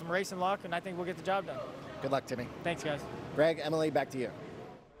some racing luck, and I think we'll get the job done. Good luck, Timmy. Thanks, guys. Greg, Emily, back to you.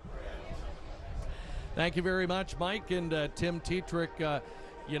 Thank you very much, Mike. And Tim Tetrick,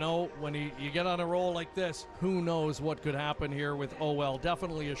 you know, when you get on a roll like this, who knows what could happen here with Oh Well.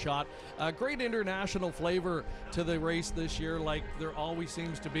 Definitely a shot. Great international flavor to the race this year, like there always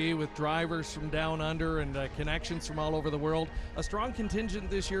seems to be with drivers from down under and connections from all over the world. A strong contingent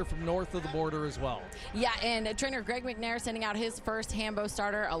this year from north of the border as well. Yeah, and trainer Greg McNair sending out his first Hambo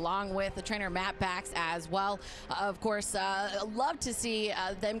starter along with the trainer Matt Bax as well. Of course, love to see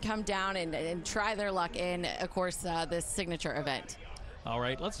them come down and try their luck in, of course, this signature event. All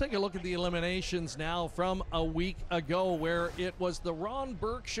right, let's take a look at the eliminations now from a week ago, where it was the Ron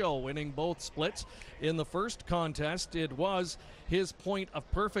Burke show winning both splits. In the first contest, it was his Point of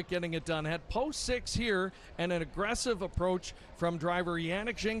Perfect getting it done. Had post 6 here and an aggressive approach from driver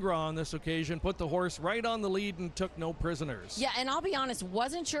Yannick Gingras on this occasion. Put the horse right on the lead and took no prisoners. Yeah, and I'll be honest,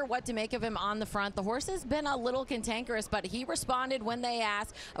 wasn't sure what to make of him on the front. The horse has been a little cantankerous, but he responded when they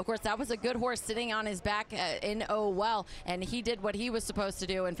asked. Of course, that was a good horse sitting on his back in Oh Well, and he did what he was supposed to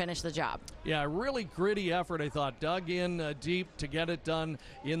do and finish the job. Yeah, really gritty effort, I thought. Dug in deep to get it done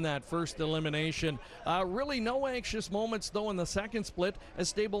in that first elimination. Really no anxious moments, though, in the second split,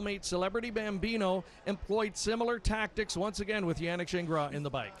 as stablemate Celebrity Bambino employed similar tactics once again with Yannick Gingras in the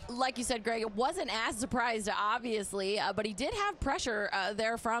bike. Like you said, Greg, it wasn't as surprised, obviously, but he did have pressure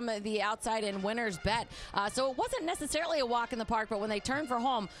there from the outside in winner's bet. So it wasn't necessarily a walk in the park, but when they turned for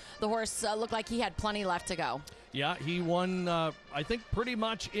home, the horse looked like he had plenty left to go. Yeah, he won, I think, pretty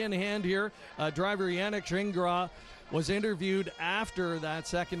much in hand here. Driver Yannick Gingras was interviewed after that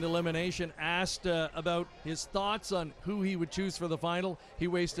second elimination, asked about his thoughts on who he would choose for the final. He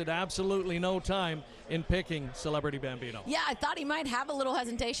wasted absolutely no time in picking Celebrity Bambino. Yeah, I thought he might have a little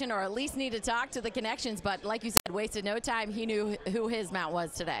hesitation or at least need to talk to the connections, but like you said, wasted no time. He knew who his mount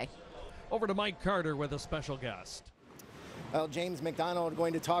was today. Over to Mike Carter with a special guest. Well, James McDonald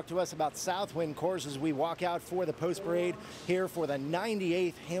going to talk to us about Southwind Course as we walk out for the post parade here for the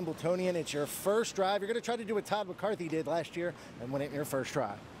 98th Hambletonian. It's your first drive. You're going to try to do what Todd McCarthy did last year and win it in your first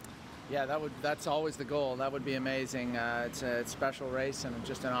try. Yeah, that's always the goal. That would be amazing. It's a special race and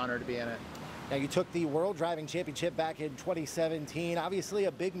just an honor to be in it. Now, you took the World Driving Championship back in 2017. Obviously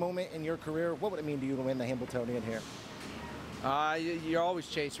a big moment in your career. What would it mean to you to win the Hambletonian here? You always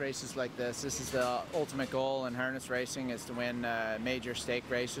chase races like this. This is the ultimate goal in harness racing, is to win major stake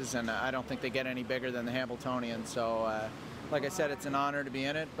races, and I don't think they get any bigger than the Hambletonian. So like I said, it's an honor to be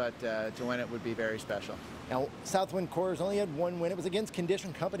in it, but to win it would be very special. Now, Southwind Coors only had one win. It was against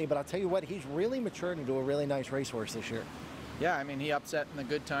Condition Company, but I'll tell you what, he's really matured into a really nice racehorse this year. Yeah, I mean, he upset in the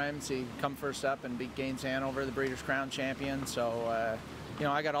good times. He come first up and beat Gaines Hanover, the Breeders' Crown champion. So, you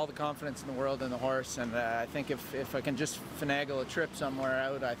know, I got all the confidence in the world in the horse, and I think if I can just finagle a trip somewhere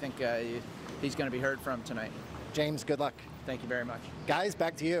out, I think he's going to be heard from tonight. James, good luck. Thank you very much. Guys,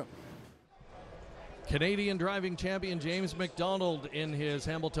 back to you. Canadian driving champion James McDonald in his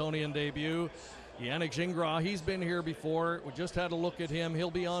Hambletonian debut. Yannick Gingras, he's been here before. We just had a look at him. He'll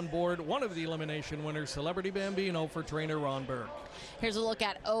be on board. One of the elimination winners, Celebrity Bambino, for trainer Ron Burke. Here's a look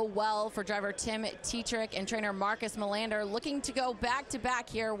at Oh Well for driver Tim Tetrick and trainer Marcus Melander, looking to go back-to-back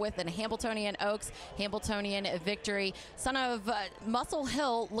here with an Hambletonian Oaks, Hambletonian victory. Son of Muscle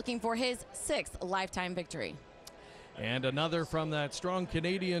Hill looking for his 6th lifetime victory. And another from that strong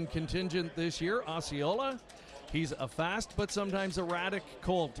Canadian contingent this year, Osceola. He's a fast but sometimes erratic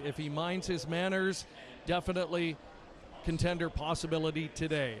colt. If he minds his manners, definitely contender possibility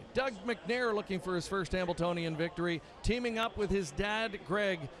today. Doug McNair looking for his first Hambletonian victory, teaming up with his dad,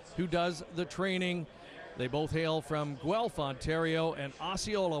 Greg, who does the training. They both hail from Guelph, Ontario, and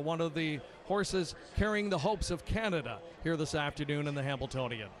Osceola, one of the horses carrying the hopes of Canada here this afternoon in the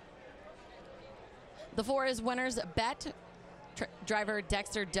Hambletonian. The 4 is winners bet, driver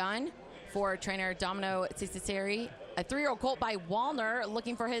Dexter Dunn, for trainer Domino Ciciceri, a 3-year-old colt by Wallner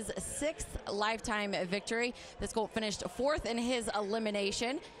looking for his 6th lifetime victory. This colt finished 4th in his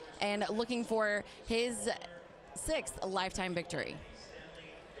elimination and looking for his 6th lifetime victory.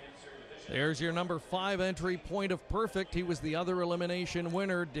 There's your number 5 entry, Point of Perfect. He was the other elimination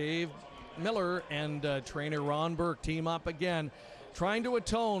winner. Dave Miller and trainer Ron Burke team up again, trying to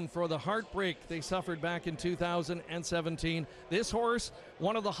atone for the heartbreak they suffered back in 2017. This horse,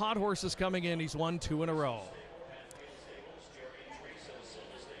 one of the hot horses coming in. He's won 2 in a row.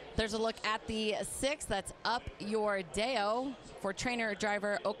 There's a look at the 6. That's Up Your Deo for trainer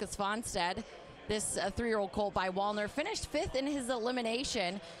driver Okas Vonstead. This 3-year-old colt by Wallner finished 5th in his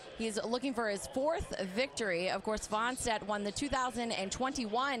elimination. He's looking for his 4th victory. Of course, Vonstedt won the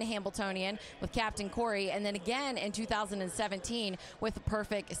 2021 Hambletonian with Captain Corey, and then again in 2017 with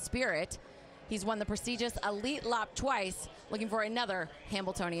Perfect Spirit. He's won the prestigious Elite Lap twice, looking for another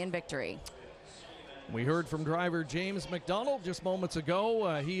Hambletonian victory. We heard from driver James McDonald just moments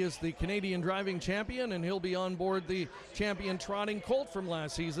ago. He is the Canadian driving champion, and he'll be on board the champion trotting colt from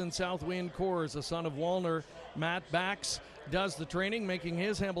last season, Southwind Coors, a son of Wallner. Matt Bax does the training, making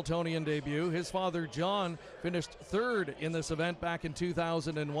his Hambletonian debut. His father, John, finished 3rd in this event back in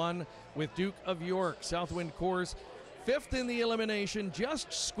 2001 with Duke of York. Southwind Coors 5th in the elimination,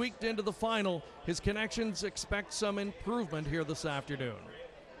 just squeaked into the final. His connections expect some improvement here this afternoon.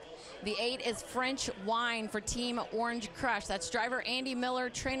 The 8 is French Wine for Team Orange Crush. That's driver Andy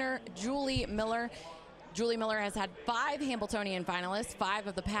Miller, trainer Julie Miller. Julie Miller has had 5 Hambletonian finalists, 5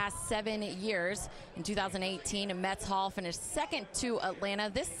 of the past 7 years. In 2018, Metz Hall finished 2nd to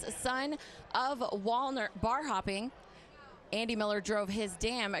Atlanta. This son of Wallner bar hopping, Andy Miller drove his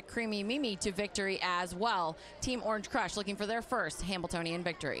Damn Creamy Mimi to victory as well. Team Orange Crush looking for their first Hambletonian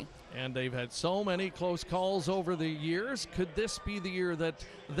victory. And they've had so many close calls over the years. Could this be the year that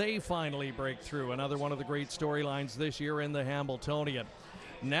they finally break through? Another one of the great storylines this year in the Hambletonian.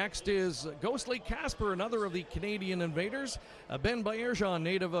 Next is Ghostly Casper, another of the Canadian invaders. Ben Bayerjean,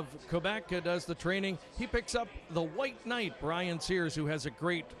 native of Quebec, does the training. He picks up the White Knight, Brian Sears, who has a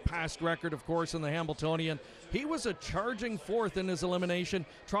great past record, of course, in the Hambletonian. He was a charging 4th in his elimination,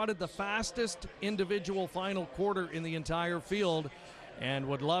 trotted the fastest individual final quarter in the entire field, and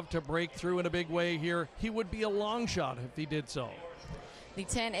would love to break through in a big way here. He would be a long shot if he did so. The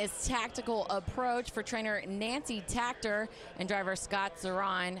 10 is Tactical Approach for trainer Nancy Tactor and driver Scott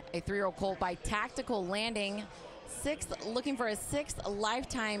Zeron, a 3-year-old colt by Tactical Landing. 6th, looking for his 6th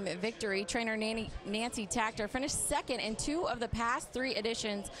lifetime victory. Trainer Nancy Tactor finished 2nd in 2 of the past 3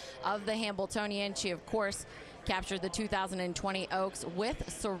 editions of the Hambletonian. She, of course, captured the 2020 Oaks with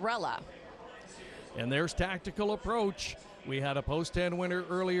Sorella. And there's Tactical Approach. We had a post-10 winner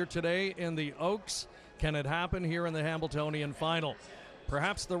earlier today in the Oaks. Can it happen here in the Hambletonian final?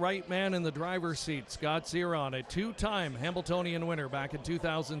 Perhaps the right man in the driver's seat, Scott Zeron, a 2-time Hambletonian winner back in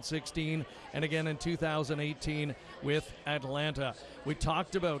 2016 and again in 2018 with Atlanta. We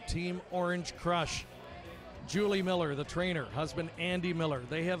talked about Team Orange Crush. Julie Miller, the trainer, husband Andy Miller.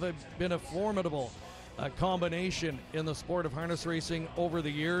 They have been a formidable combination in the sport of harness racing over the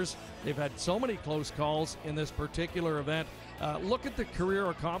years. They've had so many close calls in this particular event. Look at the career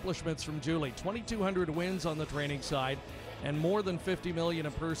accomplishments from Julie. 2,200 wins on the training side and more than $50 million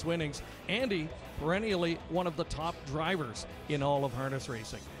in purse winnings. Andy, perennially one of the top drivers in all of harness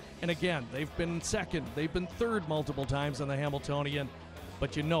racing. And again, they've been second, they've been third multiple times in the Hambletonian,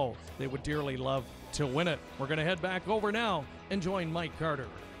 but you know they would dearly love to win it. We're going to head back over now and join Mike Carter.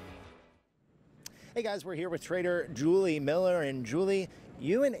 Hey guys, we're here with trader Julie Miller. And Julie,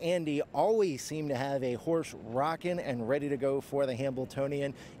 you and Andy always seem to have a horse rocking and ready to go for the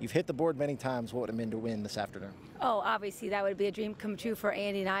Hambletonian. You've hit the board many times. What would it mean to win this afternoon? Oh, obviously that would be a dream come true for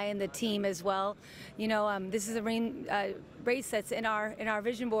Andy and I and the team as well. You know, this is a race that's in our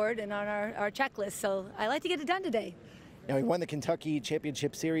vision board and on our checklist, so I like to get it done today. Now, he won the Kentucky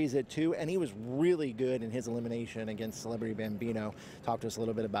Championship Series at 2, and he was really good in his elimination against Celebrity Bambino. Talk to us a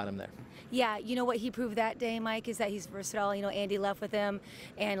little bit about him there. Yeah, you know what he proved that day, Mike, is that he's versatile. You know, Andy left with him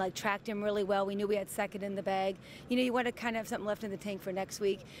and like tracked him really well. We knew we had second in the bag. You know, you want to kind of have something left in the tank for next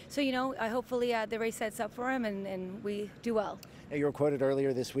week. So, you know, hopefully the race sets up for him and we do well. Now, you were quoted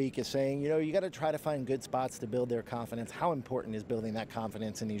earlier this week as saying, you know, you got to try to find good spots to build their confidence. How important is building that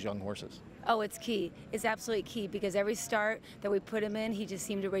confidence in these young horses? Oh, it's key. It's absolutely key because every start that we put him in, he just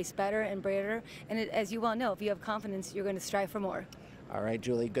seemed to race better and better. And as you well know, if you have confidence, you're going to strive for more. All right,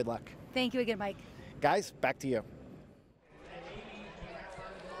 Julie, good luck. Thank you again, Mike. Guys, back to you.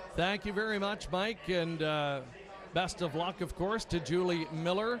 Thank you very much, Mike, and best of luck, of course, to Julie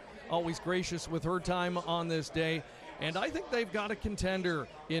Miller. Always gracious with her time on this day. And I think they've got a contender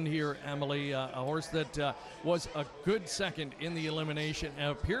in here, Emily, a horse that was a good second in the elimination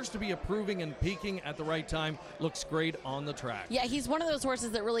and appears to be improving and peaking at the right time. Looks great on the track. Yeah, he's one of those horses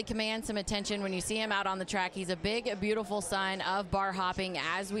that really commands some attention when you see him out on the track. He's a big, beautiful sign of bar hopping,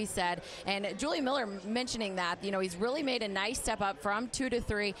 as we said. And Julie Miller mentioning that, you know, he's really made a nice step up from 2 to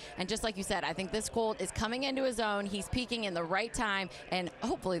 3. And just like you said, I think this colt is coming into his own. He's peaking in the right time and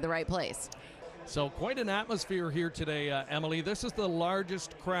hopefully the right place. So quite an atmosphere here today, Emily. This is the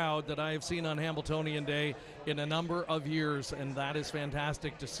largest crowd that I have seen on Hambletonian Day in a number of years, and that is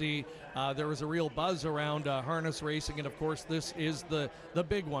fantastic to see. There is a real buzz around harness racing, and of course this is the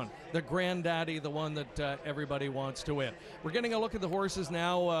big one, the granddaddy, the one that everybody wants to win. We're getting a look at the horses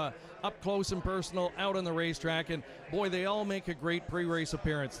now up close and personal out on the racetrack, and boy, they all make a great pre-race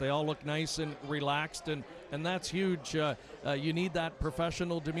appearance. They all look nice and relaxed, and that's huge. You need that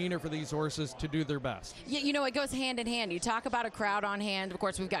professional demeanor for these horses to do their best. You know, it goes hand in hand. You talk about a crowd on hand. Of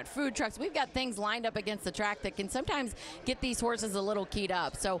course, we've got food trucks. We've got things lined up against the track that can sometimes get these horses a little keyed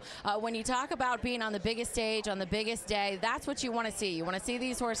up. So when you talk about being on the biggest stage, on the biggest day, that's what you want to see. You want to see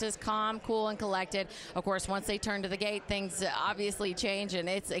these horses calm, cool, and collected. Of course, once they turn to the gate, things obviously change, and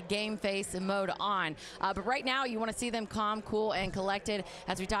it's a game face mode on. But right now, you want to see them calm, cool, and collected.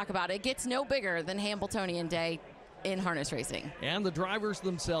 As we talk about, it gets no bigger than Hambletonian Day in harness racing. And the drivers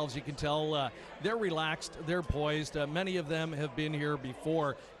themselves, you can tell they're relaxed, they're poised. Many of them have been here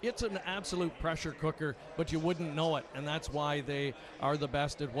before. It's an absolute pressure cooker, but you wouldn't know it, and that's why they are the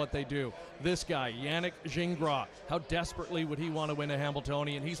best at what they do. This guy, Yannick Gingras, how desperately would he want to win a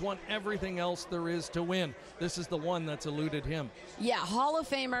Hambletonian? He's won everything else there is to win. This is the one that's eluded him. Yeah, Hall of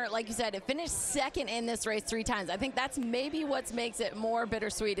Famer, like you said, finished second in this race 3 times. I think that's maybe what makes it more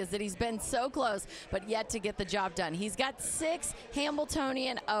bittersweet, is that he's been so close, but yet to get the job done. He's got 6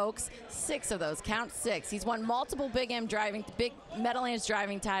 Hambletonian Oaks, 6 of those, count 6. He's won multiple big Meadowlands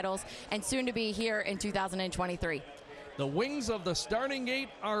driving titles, and soon to be here in 2023. The wings of the starting gate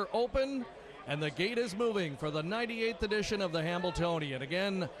are open, and the gate is moving for the 98th edition of the Hambletonian.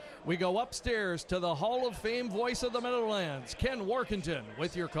 Again, we go upstairs to the Hall of Fame voice of the Meadowlands, Ken Workington,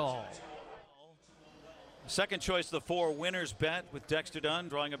 with your call. Second choice, the 4 winners bet, with Dexter Dunn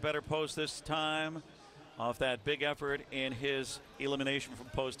drawing a better post this time off that big effort in his elimination from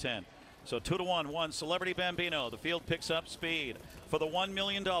post 10. So 2-1, Celebrity Bambino. The field picks up speed for the $1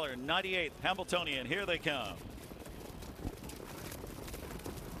 million 98th Hambletonian. Here they come.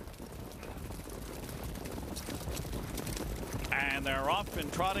 And they're off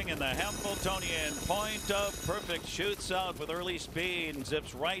and trotting in the Hambletonian. Point of Perfect shoots out with early speed and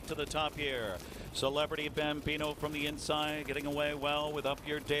zips right to the top here. Celebrity Bambino from the inside, getting away well with Up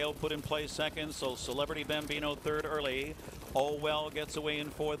Your Dale put in place second. So Celebrity Bambino third early. Oh Well gets away in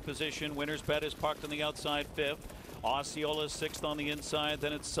 4th position. Winner's Bet is parked on the outside 5th. Osceola 6th on the inside.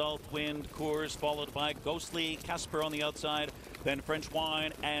 Then it's Southwind Coors, followed by Ghostly Casper on the outside. Then French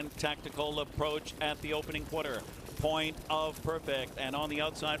Wine and Tactical Approach at the opening quarter. Point of Perfect, and on the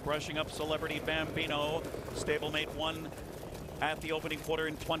outside brushing up Celebrity Bambino. Stablemate 1 at the opening quarter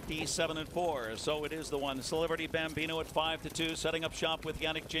in 27-4. So it is the one. Celebrity Bambino at 5-2, setting up shop with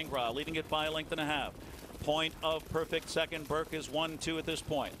Yannick Gingras, leading it by a length and a half. Point of perfect second. Burke is 1-2 at this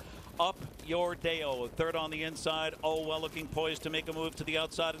point. Up Your Deo, third on the inside. Oh, well, looking poised to make a move to the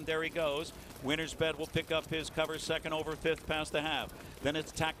outside, and there he goes. Winner's Bet will pick up his cover second over fifth past the half. Then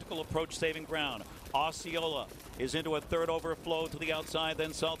it's Tactical Approach, saving ground. Osceola is into a third overflow to the outside.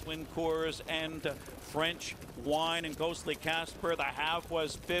 Then Southwind Coors and French Wine and Ghostly Casper. The half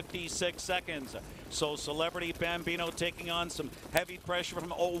was 56 seconds. So Celebrity Bambino taking on some heavy pressure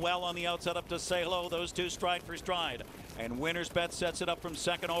from Oh Well on the outside up to Say Hello. Those two stride for stride. And Winner's Bet sets it up from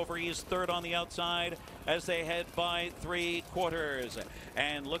second over. He's third on the outside as they head by 3/4.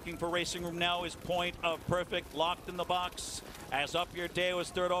 And looking for racing room now is Point of Perfect, locked in the box. As Up Your Day was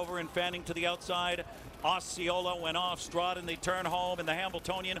third over and fanning to the outside. Osceola went off Strahd and they turn home in the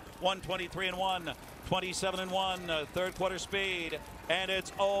Hambletonian. 1:23-1, 27-1, third quarter speed. And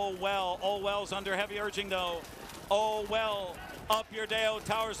it's Oh Well. Oh Well's under heavy urging though. Oh Well. Up Your Day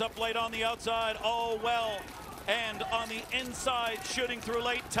towers up late on the outside. Oh Well. And on the inside, shooting through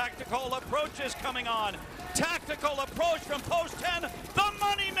late, Tactical Approach is coming on. Tactical Approach from post 10. The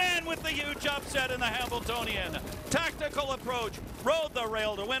money man with the huge upset in the Hambletonian. Tactical Approach rode the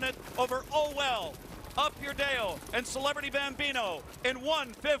rail to win it over Oh Well, Up Your Deo, and Celebrity Bambino in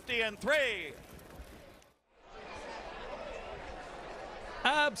 1:50-3.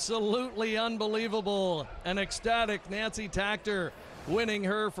 Absolutely unbelievable. An ecstatic Nancy Tactor winning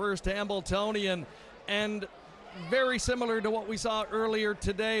her first Hambletonian. And very similar to what we saw earlier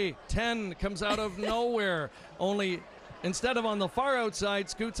today. 10 comes out of nowhere, only instead of on the far outside,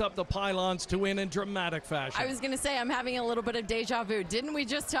 scoots up the pylons to win in dramatic fashion. I was going to say, I'm having a little bit of deja vu. Didn't we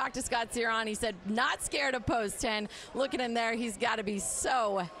just talk to Scott Ziron? He said, not scared of post 10. Look at him there. He's got to be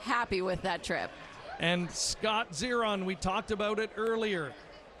so happy with that trip. And Scott Ziron, we talked about it earlier.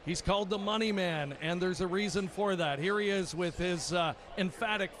 He's called the money man, and there's a reason for that. Here he is with his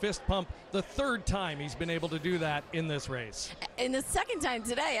emphatic fist pump, the third time he's been able to do that in this race. In the second time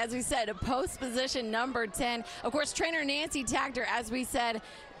today, as we said, a post position number 10. Of course, trainer Nancy Tactor, as we said,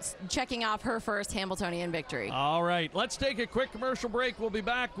 checking off her first Hambletonian victory. All right, let's take a quick commercial break. We'll be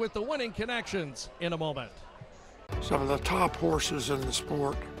back with the winning connections in a moment. Some of the top horses in the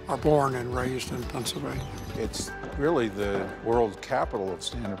sport are born and raised in Pennsylvania. It's really the world capital of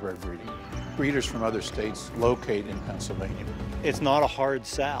standardbred breeding. Breeders from other states locate in Pennsylvania. It's not a hard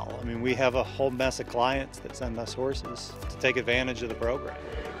sell. I mean, we have a whole mess of clients that send us horses to take advantage of the program.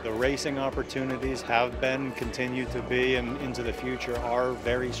 The racing opportunities have been, continue to be, and into the future are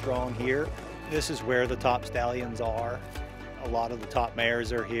very strong here. This is where the top stallions are. A lot of the top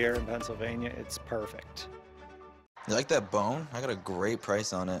mares are here in Pennsylvania. It's perfect. You like that bone? I got a great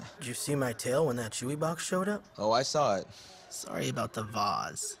price on it. Did you see my tail when that Chewy box showed up? Oh, I saw it. Sorry about the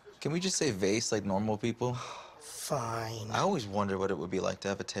vase. Can we just say vase like normal people? Fine. I always wondered what it would be like to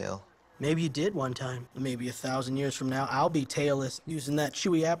have a tail. Maybe you did one time. Maybe 1,000 years from now, I'll be tailless, using that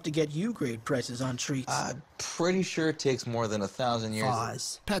Chewy app to get you great prices on treats. I'm pretty sure it takes more than 1,000 years.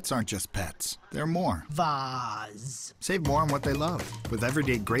 Vase. Pets aren't just pets. They're more. Vase. Save more on what they love with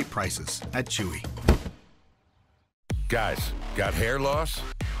everyday great prices at Chewy. Guys, got hair loss?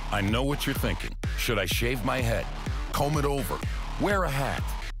 I know what you're thinking. Should I shave my head? Comb it over? Wear a hat?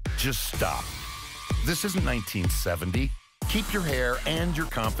 Just stop. This isn't 1970. Keep your hair and your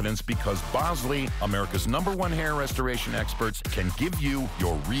confidence because Bosley, America's #1 hair restoration experts, can give you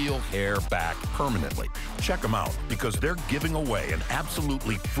your real hair back permanently. Check them out because they're giving away an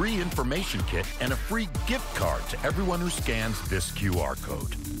absolutely free information kit and a free gift card to everyone who scans this QR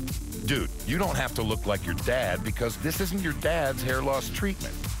code. Dude, you don't have to look like your dad because this isn't your dad's hair loss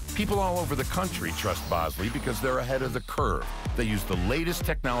treatment. People all over the country trust Bosley because they're ahead of the curve. They use the latest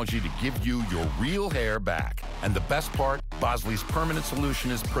technology to give you your real hair back. And the best part, Bosley's permanent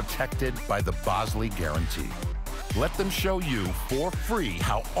solution is protected by the Bosley Guarantee. Let them show you for free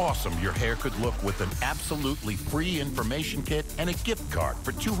how awesome your hair could look with an absolutely free information kit and a gift card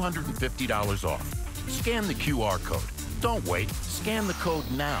for $250 off. Scan the QR code. Don't wait. Scan the code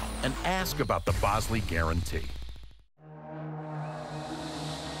now and ask about the Bosley Guarantee.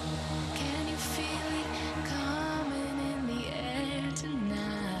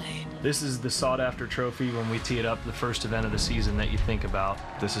 This is the sought-after trophy when we tee it up, the first event of the season that you think about.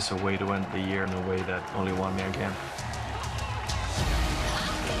 This is a way to end the year in a way that only one man can.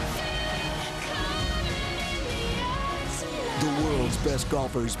 The world's best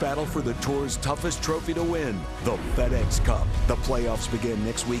golfers battle for the Tour's toughest trophy to win, the FedEx Cup. The playoffs begin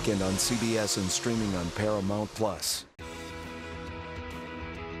next weekend on CBS and streaming on Paramount+.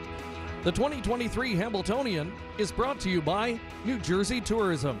 The 2023 Hambletonian is brought to you by New Jersey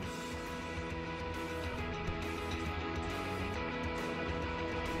Tourism.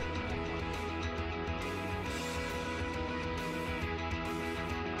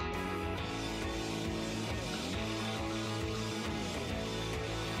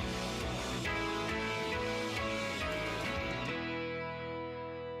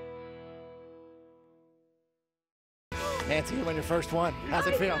 Nancy, you won your first one. How's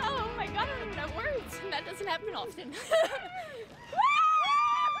it feel? Oh my God, I don't have words. That doesn't happen often.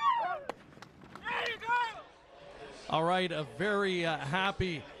 All right, a very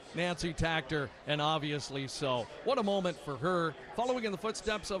happy Nancy Tactor, and obviously so. What a moment for her, following in the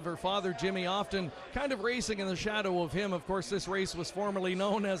footsteps of her father, Jimmy, often kind of racing in the shadow of him. Of course, this race was formerly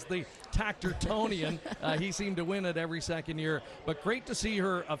known as the Tactortonian. He seemed to win it every second year, but great to see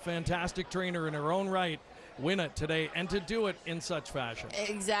her, a fantastic trainer in her own right, win it today, and to do it in such fashion.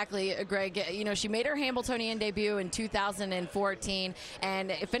 Exactly, Greg. You know, she made her Hambletonian debut in 2014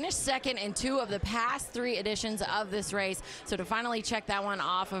 and finished second in 2 of the past 3 editions of this race. So to finally check that one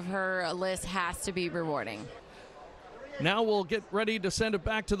off of her list has to be rewarding. Now we'll get ready to send it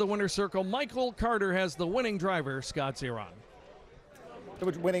back to the winner's circle. Michael Carter has the winning driver, Scott Zeron.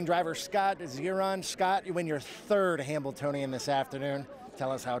 The winning driver, Scott Zeron. Scott, you win your 3rd Hambletonian this afternoon.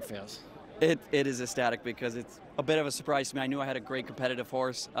 Tell us how it feels. It is ecstatic because it's a bit of a surprise to me. I knew I had a great competitive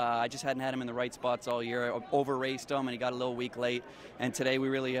horse. I just hadn't had him in the right spots all year. I over-raced him, and he got a little weak late. And today we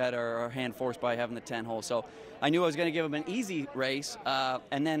really had our hand forced by having the 10 hole. So I knew I was going to give him an easy race.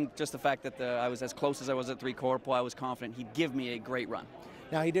 And then just the fact that I was as close as I was at 3 Corporal, I was confident he'd give me a great run.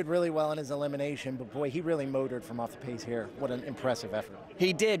 Now, he did really well in his elimination, but boy, he really motored from off the pace here. What an impressive effort.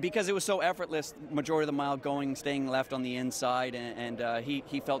 He did, because it was so effortless, majority of the mile going, staying left on the inside, and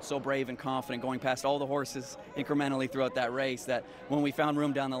he felt so brave and confident going past all the horses incrementally throughout that race that when we found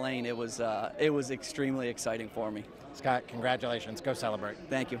room down the lane, it was extremely exciting for me. Scott, congratulations. Go celebrate.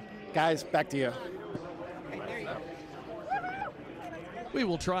 Thank you. Guys, back to you. We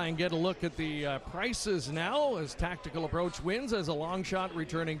will try and get a look at the prices now as Tactical Approach wins as a long shot,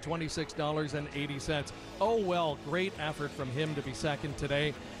 returning $26.80. Oh, well, great effort from him to be second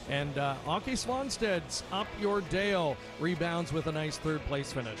today. And Auke Svansted's Up Your Dale rebounds with a nice 3rd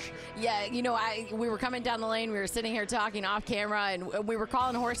place finish. Yeah, you know, we were coming down the lane, we were sitting here talking off camera, and we were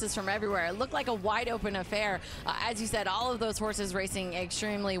calling horses from everywhere. It looked like a wide open affair. As you said, all of those horses racing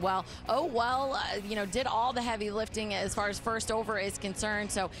extremely well. Oh, well, you know, did all the heavy lifting as far as first over is concerned.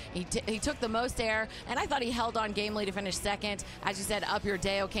 So he took the most air, and I thought he held on gamely to finish second. As you said, Up Your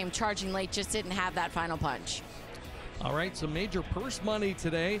Dale came charging late, just didn't have that final punch. All right, some major purse money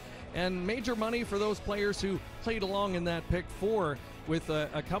today, and major money for those players who played along in that pick 4 with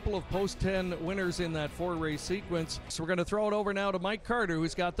a couple of post-10 winners in that 4-race sequence. So we're going to throw it over now to Mike Carter,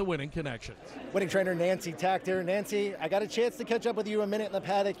 who's got the winning connections. Winning trainer Nancy Tactor. Nancy, I got a chance to catch up with you a minute in the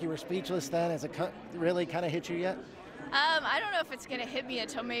paddock. You were speechless then. Has it really kind of hit you yet? I don't know if it's going to hit me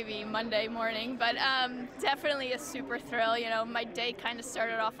until maybe Monday morning, but definitely a super thrill. You know, my day kind of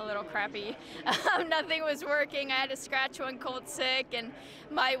started off a little crappy. Nothing was working. I had to scratch one colt sick, and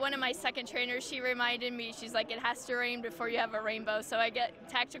one of my second trainers, she reminded me, she's like, it has to rain before you have a rainbow. So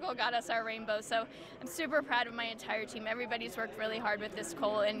Tactical got us our rainbow. So I'm super proud of my entire team. Everybody's worked really hard with this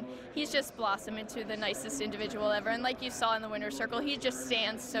colt, and he's just blossomed into the nicest individual ever. And like you saw in the winner's circle, he just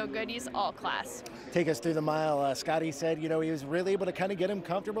stands so good. He's all class. Take us through the mile. Scotty said, you know, he was really able to kind of get him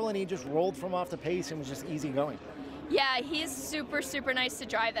comfortable, and he just rolled from off the pace and was just easy going. Yeah, he's super, super nice to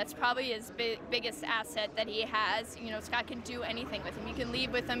drive. That's probably his biggest asset that he has. You know, Scott can do anything with him. You can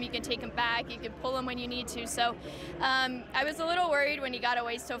lead with him, you can take him back, you can pull him when you need to. So I was a little worried when he got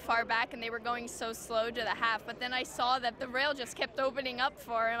away so far back and they were going so slow to the half, but then I saw that the rail just kept opening up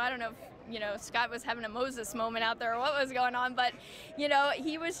for him. I don't know if, you know, Scott was having a Moses moment out there or what was going on, but, you know,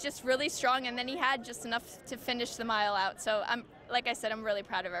 he was just really strong, and then he had just enough to finish the mile out. So like I said, I'm really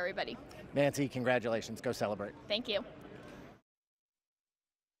proud of everybody. Nancy, congratulations. Go celebrate. Thank you.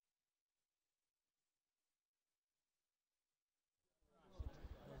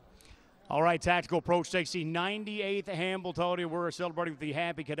 All right, Tactical Approach takes the 98th Hambletonian. We're celebrating with the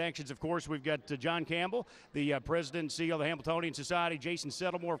Happy Connections. Of course, we've got John Campbell, the president and CEO of the Hambletonian Society. Jason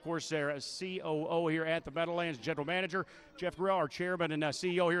Settlemore, of course, their COO here at the Meadowlands, general manager. Jeff Grell, our chairman and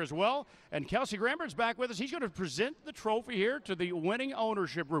CEO here as well. And Kelsey Grambert's back with us. He's going to present the trophy here to the winning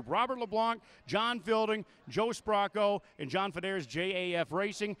ownership group. Robert LeBlanc, John Fielding, Joe Spracco, and John Feder's JAF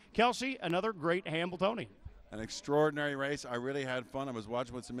Racing. Kelsey, another great Hambletonian. An extraordinary race. I really had fun. I was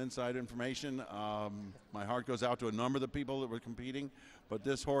watching with some inside information. My heart goes out to a number of the people that were competing. But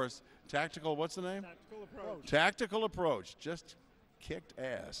this horse, Tactical, what's the name? Tactical Approach. Tactical Approach. Just kicked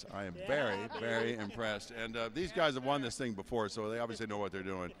ass. I am very, very impressed. And these guys have won this thing before, so they obviously know what they're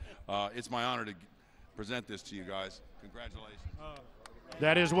doing. It's my honor to present this to you guys. Congratulations.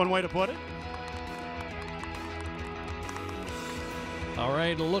 That is one way to put it. All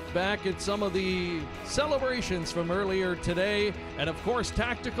right, a look back at some of the celebrations from earlier today. And of course,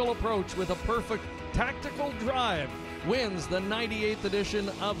 Tactical Approach with a perfect tactical drive wins the 98th edition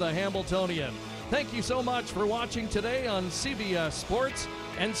of the Hambletonian. Thank you so much for watching today on CBS Sports,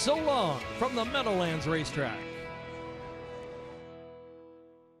 and so long from the Meadowlands Racetrack.